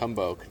 Ryan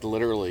Mutombo could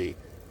literally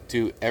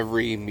do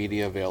every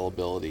media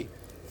availability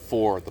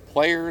for the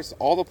players,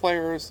 all the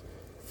players,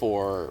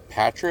 for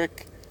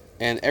Patrick,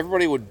 and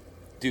everybody would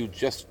do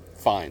just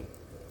fine.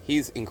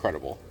 He's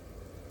incredible.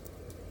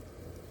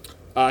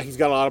 He's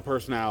got a lot of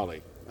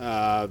personality.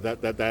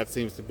 That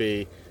seems to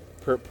be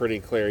pretty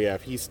clear. Yeah,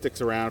 if he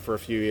sticks around for a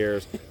few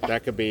years,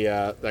 that could be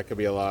a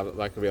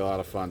lot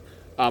of fun.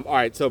 All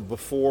right, so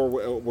before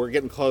we're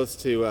getting close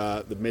to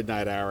the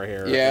midnight hour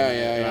here.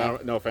 Yeah.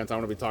 No offense, I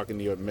want to be talking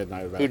to you at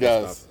midnight about Who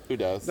this stuff. Who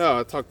does? No,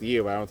 I talk to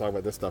you, but I don't talk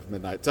about this stuff at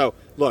midnight. So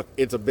look,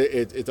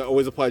 it's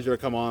always a pleasure to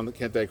come on the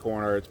Kente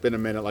Corner. It's been a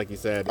minute, like you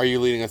said. Are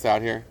you leading us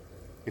out here?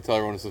 You tell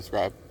everyone to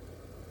subscribe.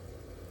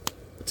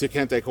 To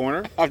Kente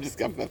Corner?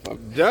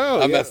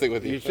 I'm messing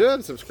with you. You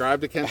should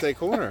subscribe to Kente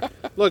Corner.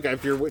 Look,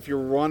 if you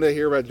want to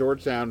hear about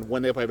Georgetown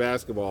when they play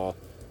basketball,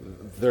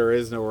 there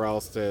is nowhere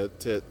else to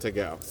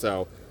go.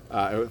 So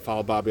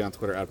follow Bobby on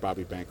Twitter at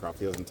Bobby Bancroft.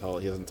 He doesn't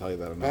tell you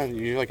that enough. Man,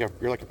 you're like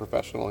a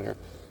professional here.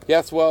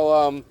 Yes,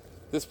 well,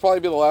 this will probably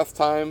be the last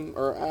time,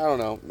 or I don't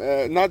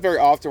know. Not very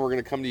often we're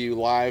going to come to you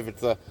live.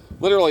 It's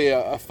literally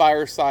a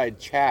fireside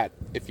chat,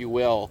 if you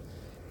will.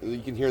 You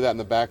can hear that in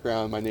the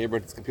background. My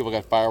neighborhood, people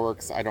got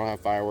fireworks. I don't have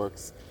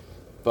fireworks.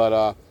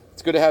 But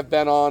it's good to have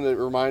Ben on. It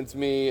reminds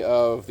me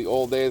of the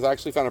old days. I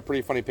actually found a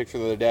pretty funny picture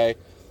the other day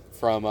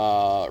from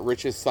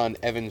Rich's son,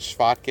 Evan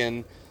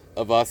Schvatkin,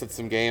 of us at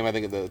some game. I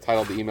think the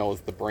title of the email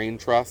was The Brain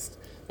Trust.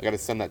 I got to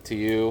send that to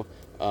you.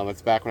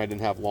 It's back when I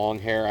didn't have long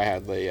hair. I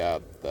had the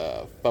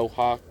faux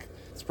hawk.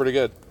 It's pretty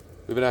good.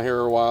 We've been out here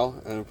a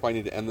while, and we probably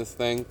need to end this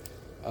thing.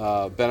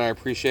 Ben, I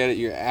appreciate it.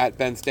 You're at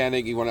Ben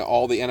Standig. You want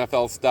all the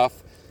NFL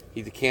stuff.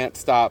 He can't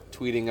stop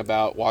tweeting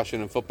about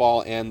Washington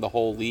football and the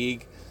whole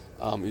league.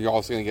 You're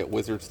also going to get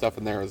Wizard stuff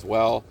in there as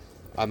well.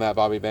 I'm at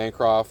Bobby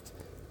Bancroft.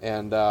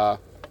 And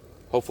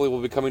Hopefully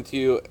we'll be coming to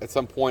you at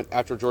some point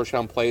after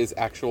Georgetown plays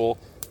actual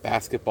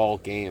basketball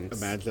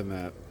games. Imagine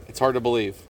that. It's hard to believe.